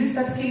children. Should we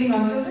start killing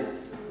our children?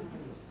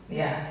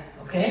 Yeah,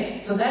 okay?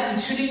 So that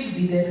shouldn't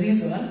be the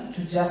reason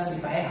to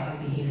justify our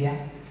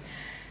behavior.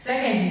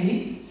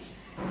 Secondly,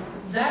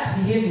 that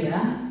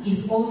behavior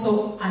is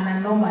also an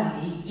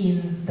anomaly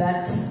in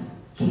that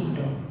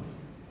kingdom.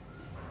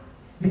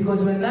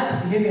 Because when that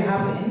behavior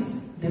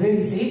happens, the way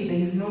we say it, there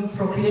is no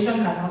procreation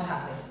cannot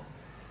happen.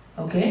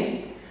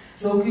 Okay?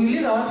 So if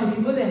you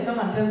go there and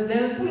someone tells,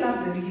 they'll pull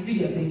up the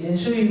Wikipedia page and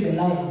show you the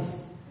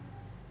lions.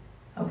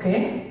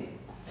 Okay?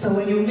 So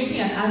when you're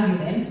making an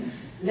argument,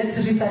 let's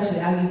research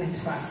the argument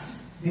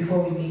first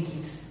before we make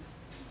it.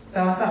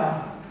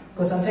 Sawa.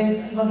 Because sometimes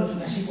people don't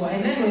know.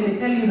 And then when they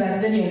tell you that,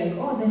 then you're like,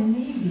 oh, then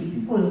maybe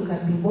people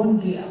can be born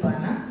gay,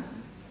 apana.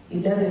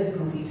 It doesn't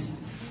prove it.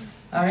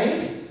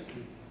 Alright?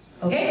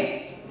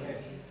 Okay?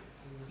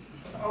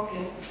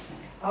 Okay.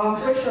 Our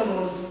question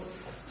was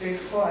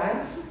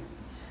straightforward.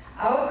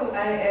 How do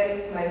I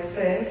help my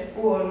friend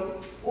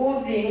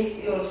who thinks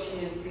he or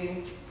she is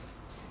gay?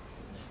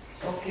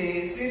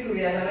 Okay, since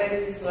we analyze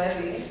this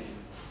one,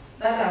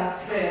 that our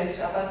friend,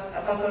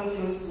 a person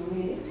close to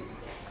me,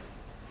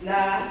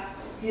 now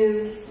he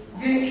is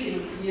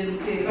thinking he is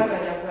gay.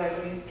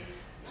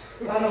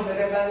 One of the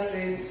rebels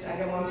said,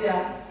 "Agamwambia,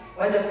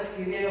 wacha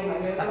kufikiria hiyo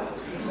maneno."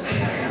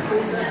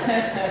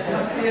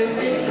 He is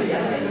thinking,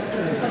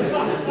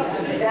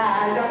 yeah,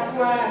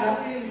 hajakuwa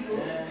anafeel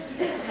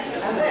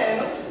And then,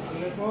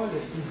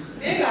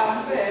 being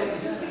our friend,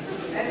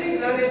 I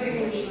think the only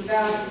thing we should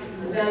have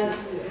is just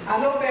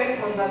an open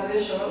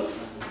conversation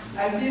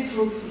and be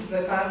truthful to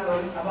the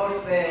person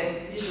about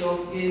the issue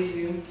of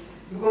gazing,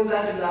 because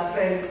that is our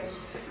friend.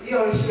 He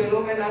or she will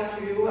open up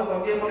to you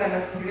about being able to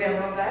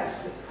about that,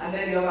 and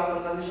then you have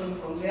a conversation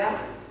from there.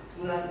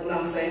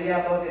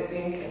 Unamsaidia about the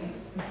thinking.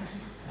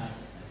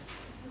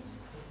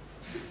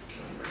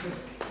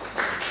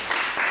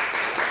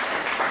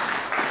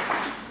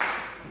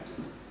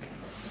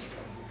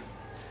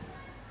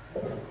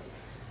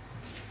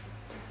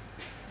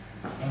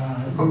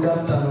 Good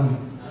afternoon.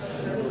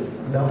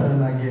 Good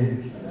afternoon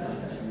again.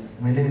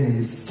 My name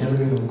is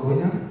Kelvin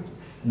Ogonya,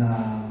 na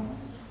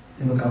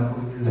nimekam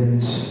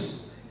represent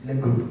ile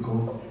group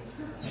ko.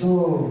 So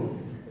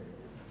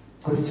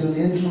question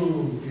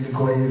yetu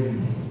ilikuwa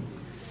hivi.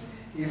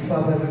 If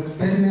I've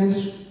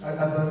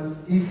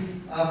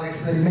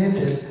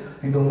experimented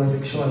with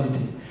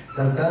homosexuality,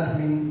 does that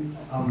mean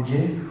I'm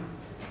gay?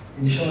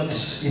 In short,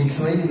 in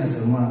Kiswahili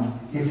nasema,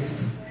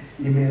 if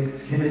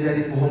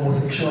nimejaribu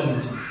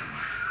homosexuality,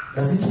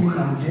 does it mean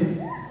I'm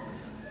gay?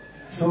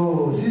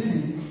 So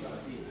sisi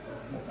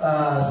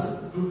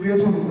group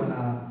yetu iko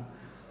na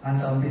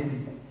answer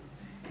mbili.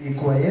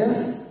 Iko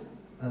yes,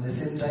 at the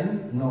same time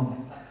no.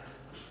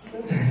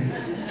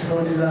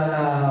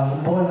 Tunaulizana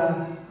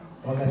mbona,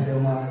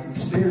 wakasema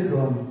it's based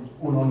on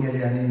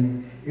unaongelea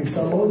nini. If it's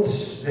about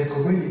the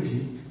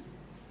community,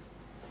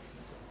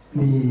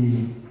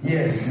 ni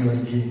yes, you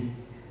are gay.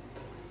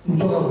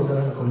 Mtoka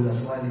kutaka kuuliza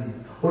swali,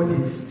 what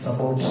if it's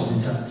about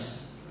the church?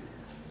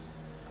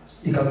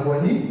 Ikakuwa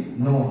ni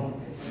no.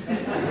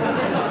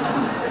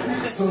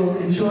 So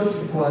in short,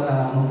 kwa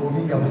na mambo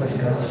mingi hapo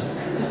katikati.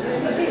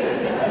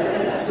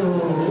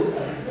 So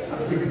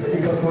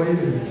ikakuwa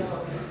hivi.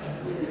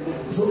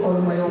 So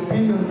all my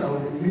opinions I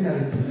will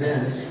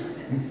represent.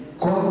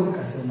 Kwangu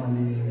nikasema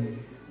ni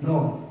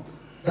no,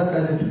 that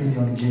doesn't mean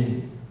you're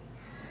gay.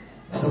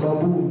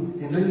 Sababu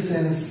in real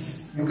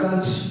sense you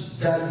can't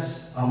judge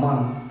a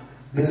man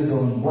based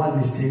on one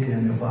mistake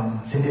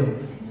amefanya, si ndio?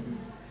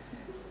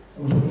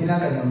 Mtu mwingine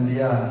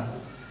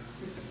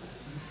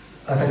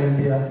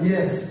akaniambia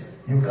yes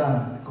you can,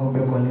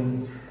 kaambia kwa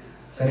nini?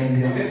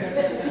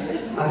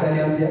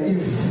 Akaniambia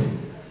if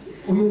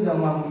huyo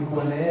jamaa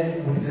mlikuwa na yeye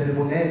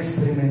mlijaribu na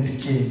experiment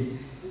K,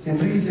 in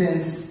real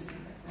sense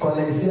kwa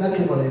life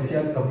yake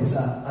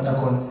kabisa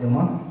atakuwa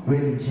anasema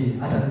wewe ni gay,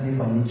 hata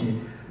nifanyike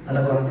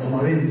atakuwa anasema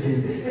wewe ni gay.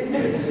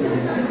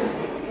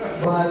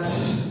 But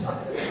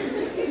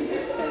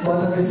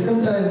at the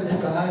same time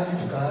tukahagi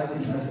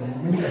tukasema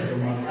mimi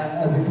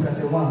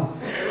nikasema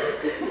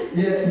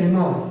yeah you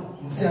know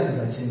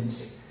msianza change.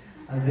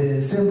 At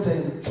the same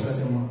time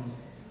tukasema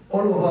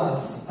all of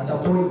us at a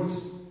point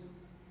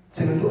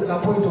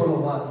all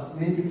of us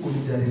maybe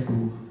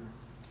kulijaribu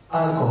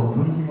alcohol,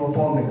 ulinywa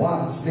pombe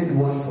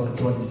maybe once or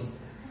twice.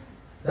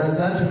 Does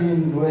that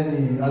mean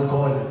when you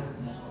alcohol?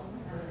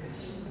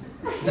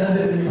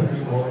 Doesn't mean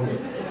alcohol.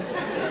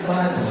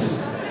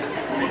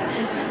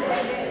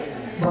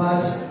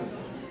 But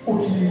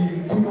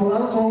ukikunywa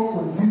alcohol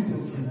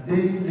consistency,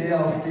 day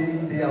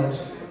out,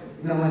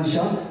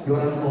 inamaanisha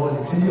you're an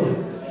alcoholic, sio?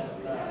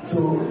 So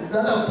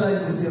that applies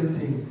the same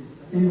thing.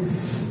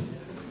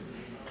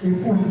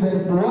 If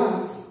ulijaribu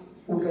once,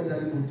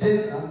 ukajaribu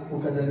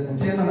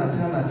tena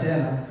na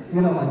tena,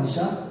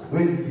 inamaanisha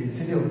wewe ni gay,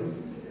 sio?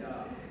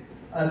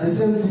 At the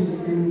same thing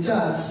in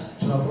church,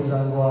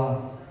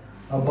 tunafunzwa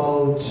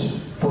about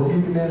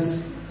forgiveness,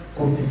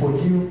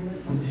 kujiforgive,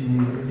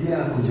 kujirudia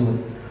na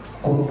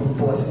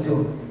kujipoa,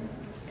 sio?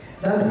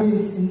 That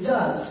means in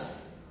church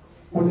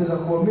unaweza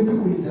kuwa maybe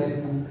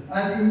ulijaribu,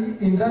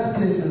 and in that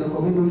place unaweza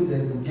kuwa maybe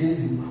ulijaribu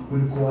gazing,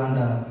 ulikuwa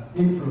under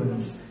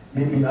influence,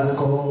 maybe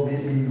alcohol,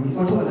 maybe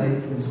ulikuwa under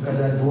influence,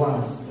 ukajaribu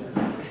once.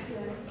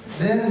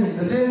 Then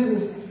the thing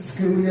is,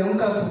 siku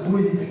uliamka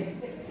asubuhi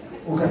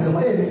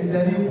ukasema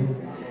nilijaribu.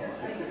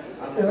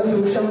 Sasa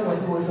ukishakuwa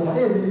unasema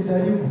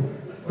nilijaribu.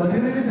 But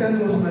in this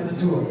sense was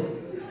unajijua.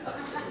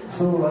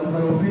 So in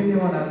my opinion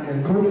and the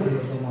group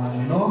is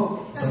someone no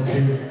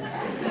something.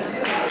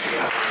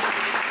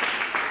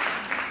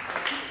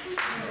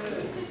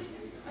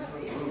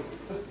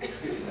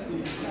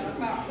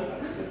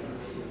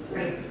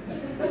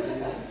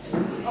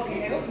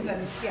 Okay, I hope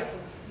mtanisikia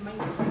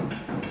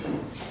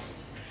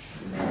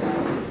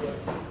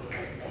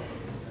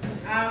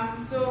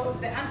so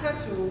the answer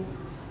to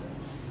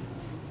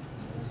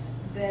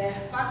the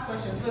first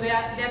question. So there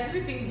are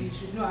three things you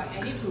should know.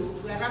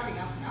 We are wrapping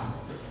up now.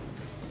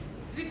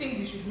 3 things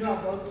you should know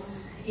about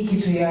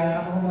Ikitu,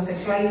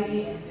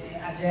 homosexuality and the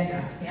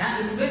agenda. Yeah,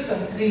 it's based on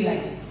 3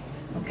 lies.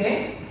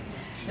 Okay?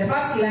 The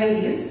first lie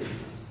is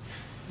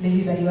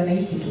nilizaliwa na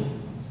Ikitu.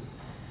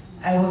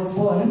 I was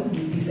born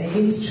with this. I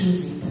didn't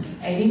choose it.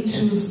 I didn't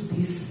choose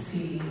these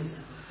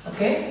feelings.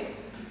 Okay?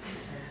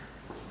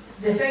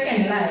 The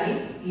second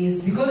lie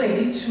is because I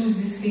didn't choose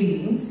these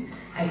feelings,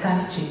 I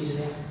can't change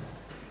them.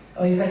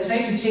 Or if I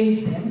try to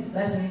change them,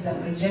 that means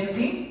I'm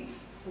rejecting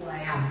who I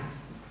am.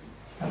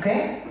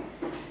 Okay?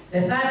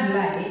 The third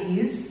lie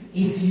is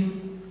if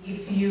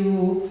if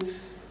you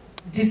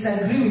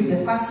disagree with the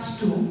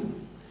first two,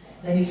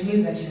 then it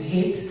means that you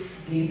hate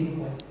gay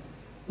people.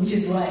 Which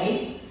is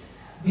why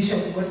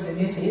Bishop got the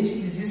message,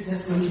 is this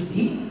just going to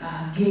be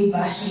gay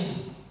bashing?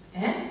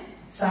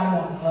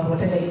 Someone or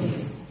whatever it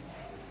is.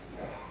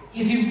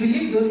 If you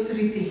believe those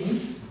three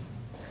things,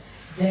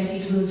 then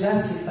it will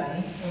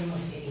justify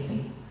almost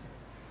anything.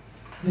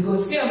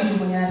 Because pia mtu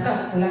mwenye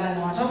anataka kulala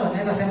na watoto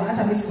anaweza sema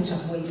hata mimi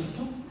sikuchagua hiki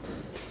tu.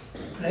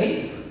 Right?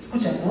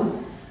 Sikuchagua.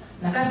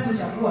 Na kama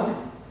sikuchagua,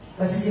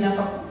 basi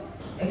sina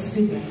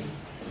experience.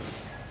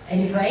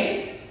 And if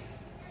I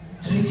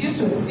refuse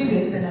to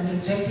experience, then I'm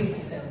rejecting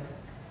myself.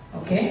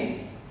 Okay?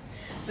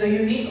 So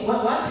you need,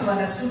 once you've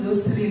understood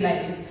those three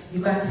lies,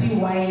 you can see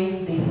why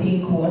they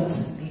think what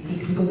they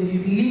think. Because if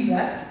you believe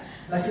that,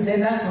 but then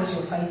that's what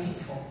you're fighting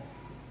for.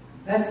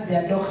 That's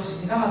their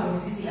doctrine. Become a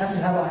Benefici has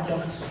to have our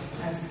doctrine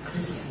as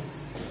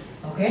Christians.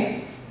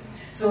 Okay?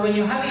 So when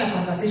you're having a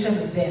conversation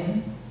with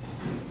them,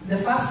 the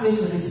first way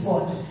to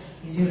respond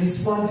is you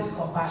respond with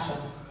compassion.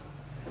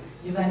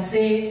 You can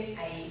say,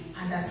 I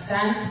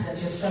understand that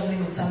you're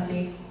struggling with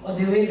something, or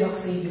the way Doc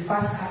said, the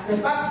first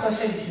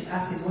question you should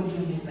ask is, what do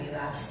you mean by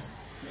that?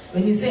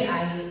 When you say,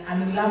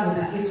 I'm in love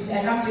with her, if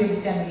I come to you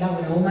and say I'm in love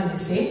with a woman, you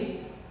say,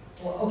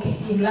 well, okay,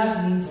 in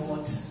love means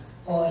what?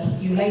 Or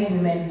you like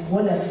women,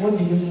 what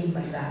do you mean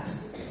by that?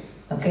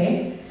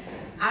 Okay?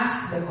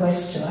 Ask the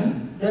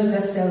question, don't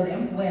just tell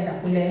them, when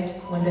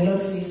the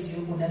Lord saves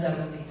you,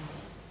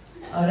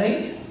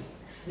 alright?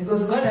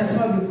 Because God has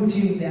probably put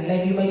you in their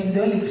life, you might be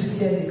the only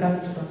Christian they come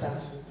into contact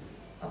with.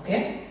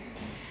 Okay?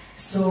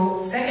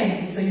 So,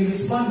 secondly, so you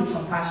respond with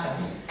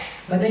compassion,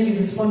 but then you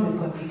respond with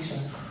conviction,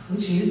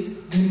 which is,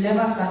 you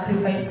never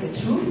sacrifice the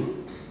truth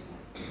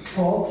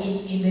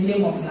in the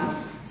name of love.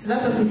 So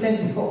that's what we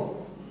said before.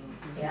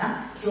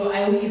 Yeah? So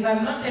if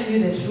I'm not telling you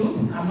the truth,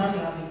 I'm not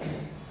loving you.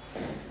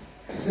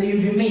 So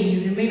you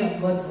remain on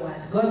God's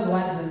word. God's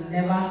word will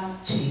never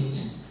change.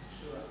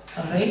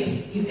 Alright?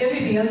 If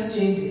everything else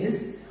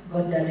changes,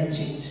 God doesn't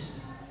change.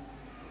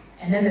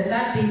 And then the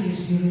third thing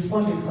is you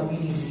respond with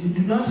community. You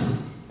do not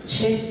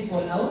chase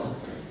people out,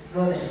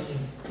 draw them in.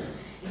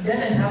 It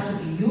doesn't have to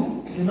be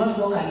you. Do not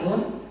walk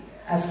alone.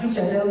 As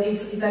scripture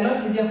tells, it's a lot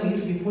easier for you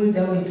to be pulled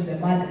down into the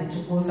mud than to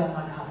pull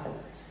someone up.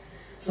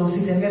 So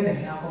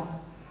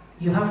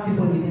you have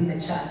people within the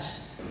church.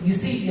 You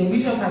see, your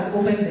bishop has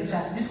opened the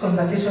church. This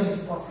conversation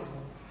is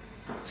possible.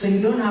 So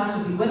you don't have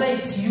to be, whether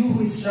it's you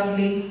who is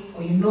struggling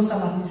or you know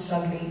someone who is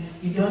struggling,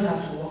 you don't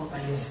have to walk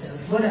by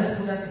yourself. God has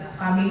put us in a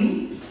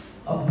family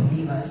of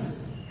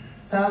believers.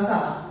 So,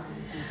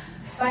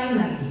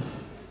 finally,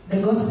 the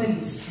gospel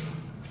is true.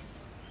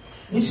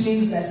 Which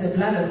means that the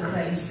blood of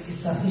Christ is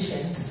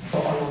sufficient for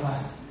all of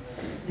us.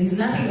 There's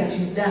nothing that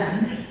you've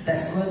done that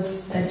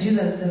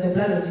the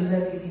blood of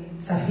Jesus is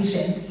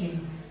insufficient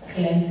in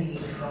cleansing you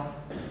from.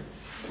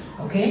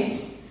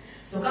 Okay?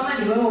 So kama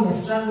ni wewe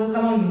umestruggle,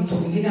 kama ni mtu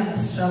mwingine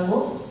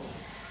amestruggle,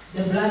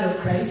 the blood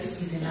of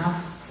Christ is enough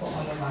for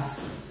all of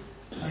us.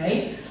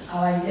 Alright?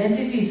 Our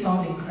identity is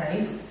found in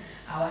Christ,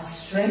 our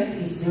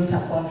strength is built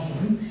upon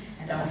Him,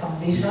 and our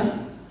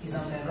foundation is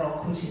on the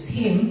rock, which is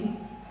Him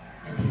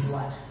and His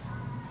word.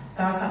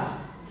 Sawa.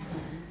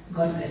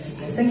 God bless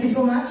you guys. Thank you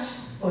so much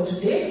for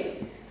today.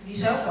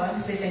 Bishop, I want to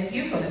say thank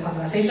you for the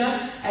conversation.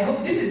 I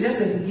hope this is just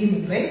the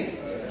beginning, right?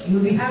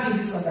 You'll be having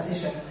this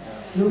conversation.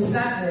 You'll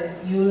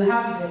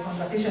have the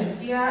conversations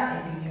here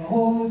and in your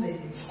homes and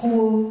in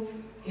school,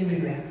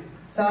 everywhere.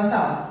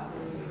 Sawa.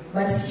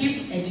 But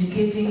keep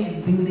educating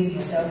and building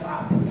yourself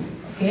up.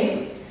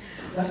 Okay?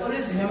 But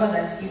always remember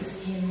that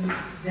it's in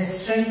the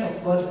strength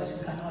of God that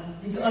we can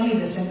it's only in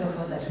the strength of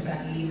God that we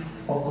can live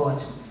for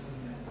God.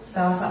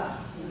 Sawa.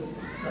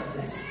 God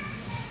bless you.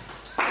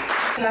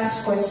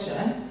 Last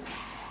question.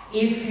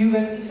 If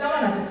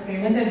someone has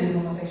experimented with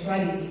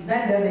homosexuality,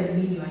 that doesn't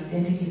mean your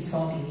identity is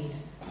found in it.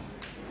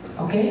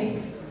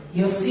 Okay?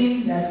 Your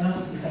sin does not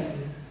define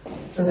you.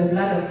 So the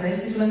blood of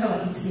Christ,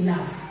 it's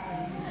enough.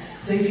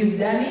 So if you've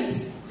done it,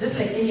 just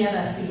like any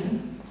other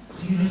sin,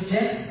 you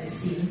reject the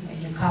sin and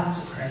you come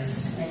to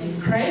Christ. And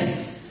in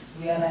Christ,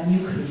 we are a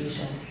new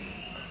creation.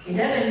 It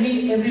doesn't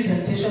mean every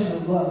temptation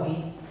will go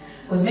away.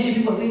 Because many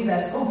people think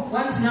that,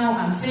 once now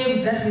I'm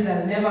saved, that means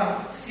I'll never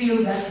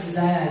feel that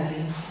desire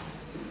again.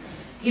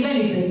 Even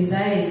if the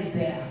desire is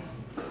there,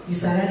 you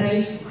surrender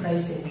it to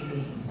Christ every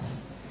day.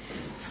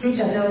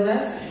 Scripture tells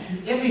us,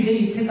 every day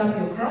you take up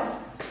your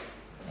cross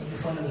and you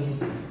follow Him.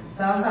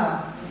 So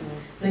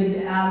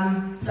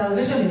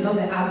salvation is not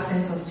the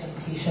absence of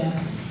temptation,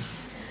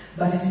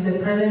 but it is the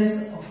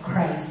presence of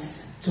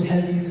Christ to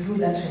help you through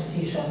that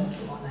temptation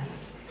to honor Him.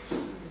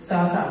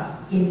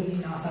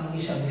 In our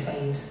salvation we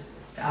find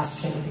our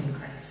strength in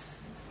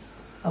Christ.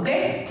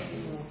 Okay?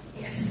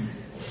 Yes.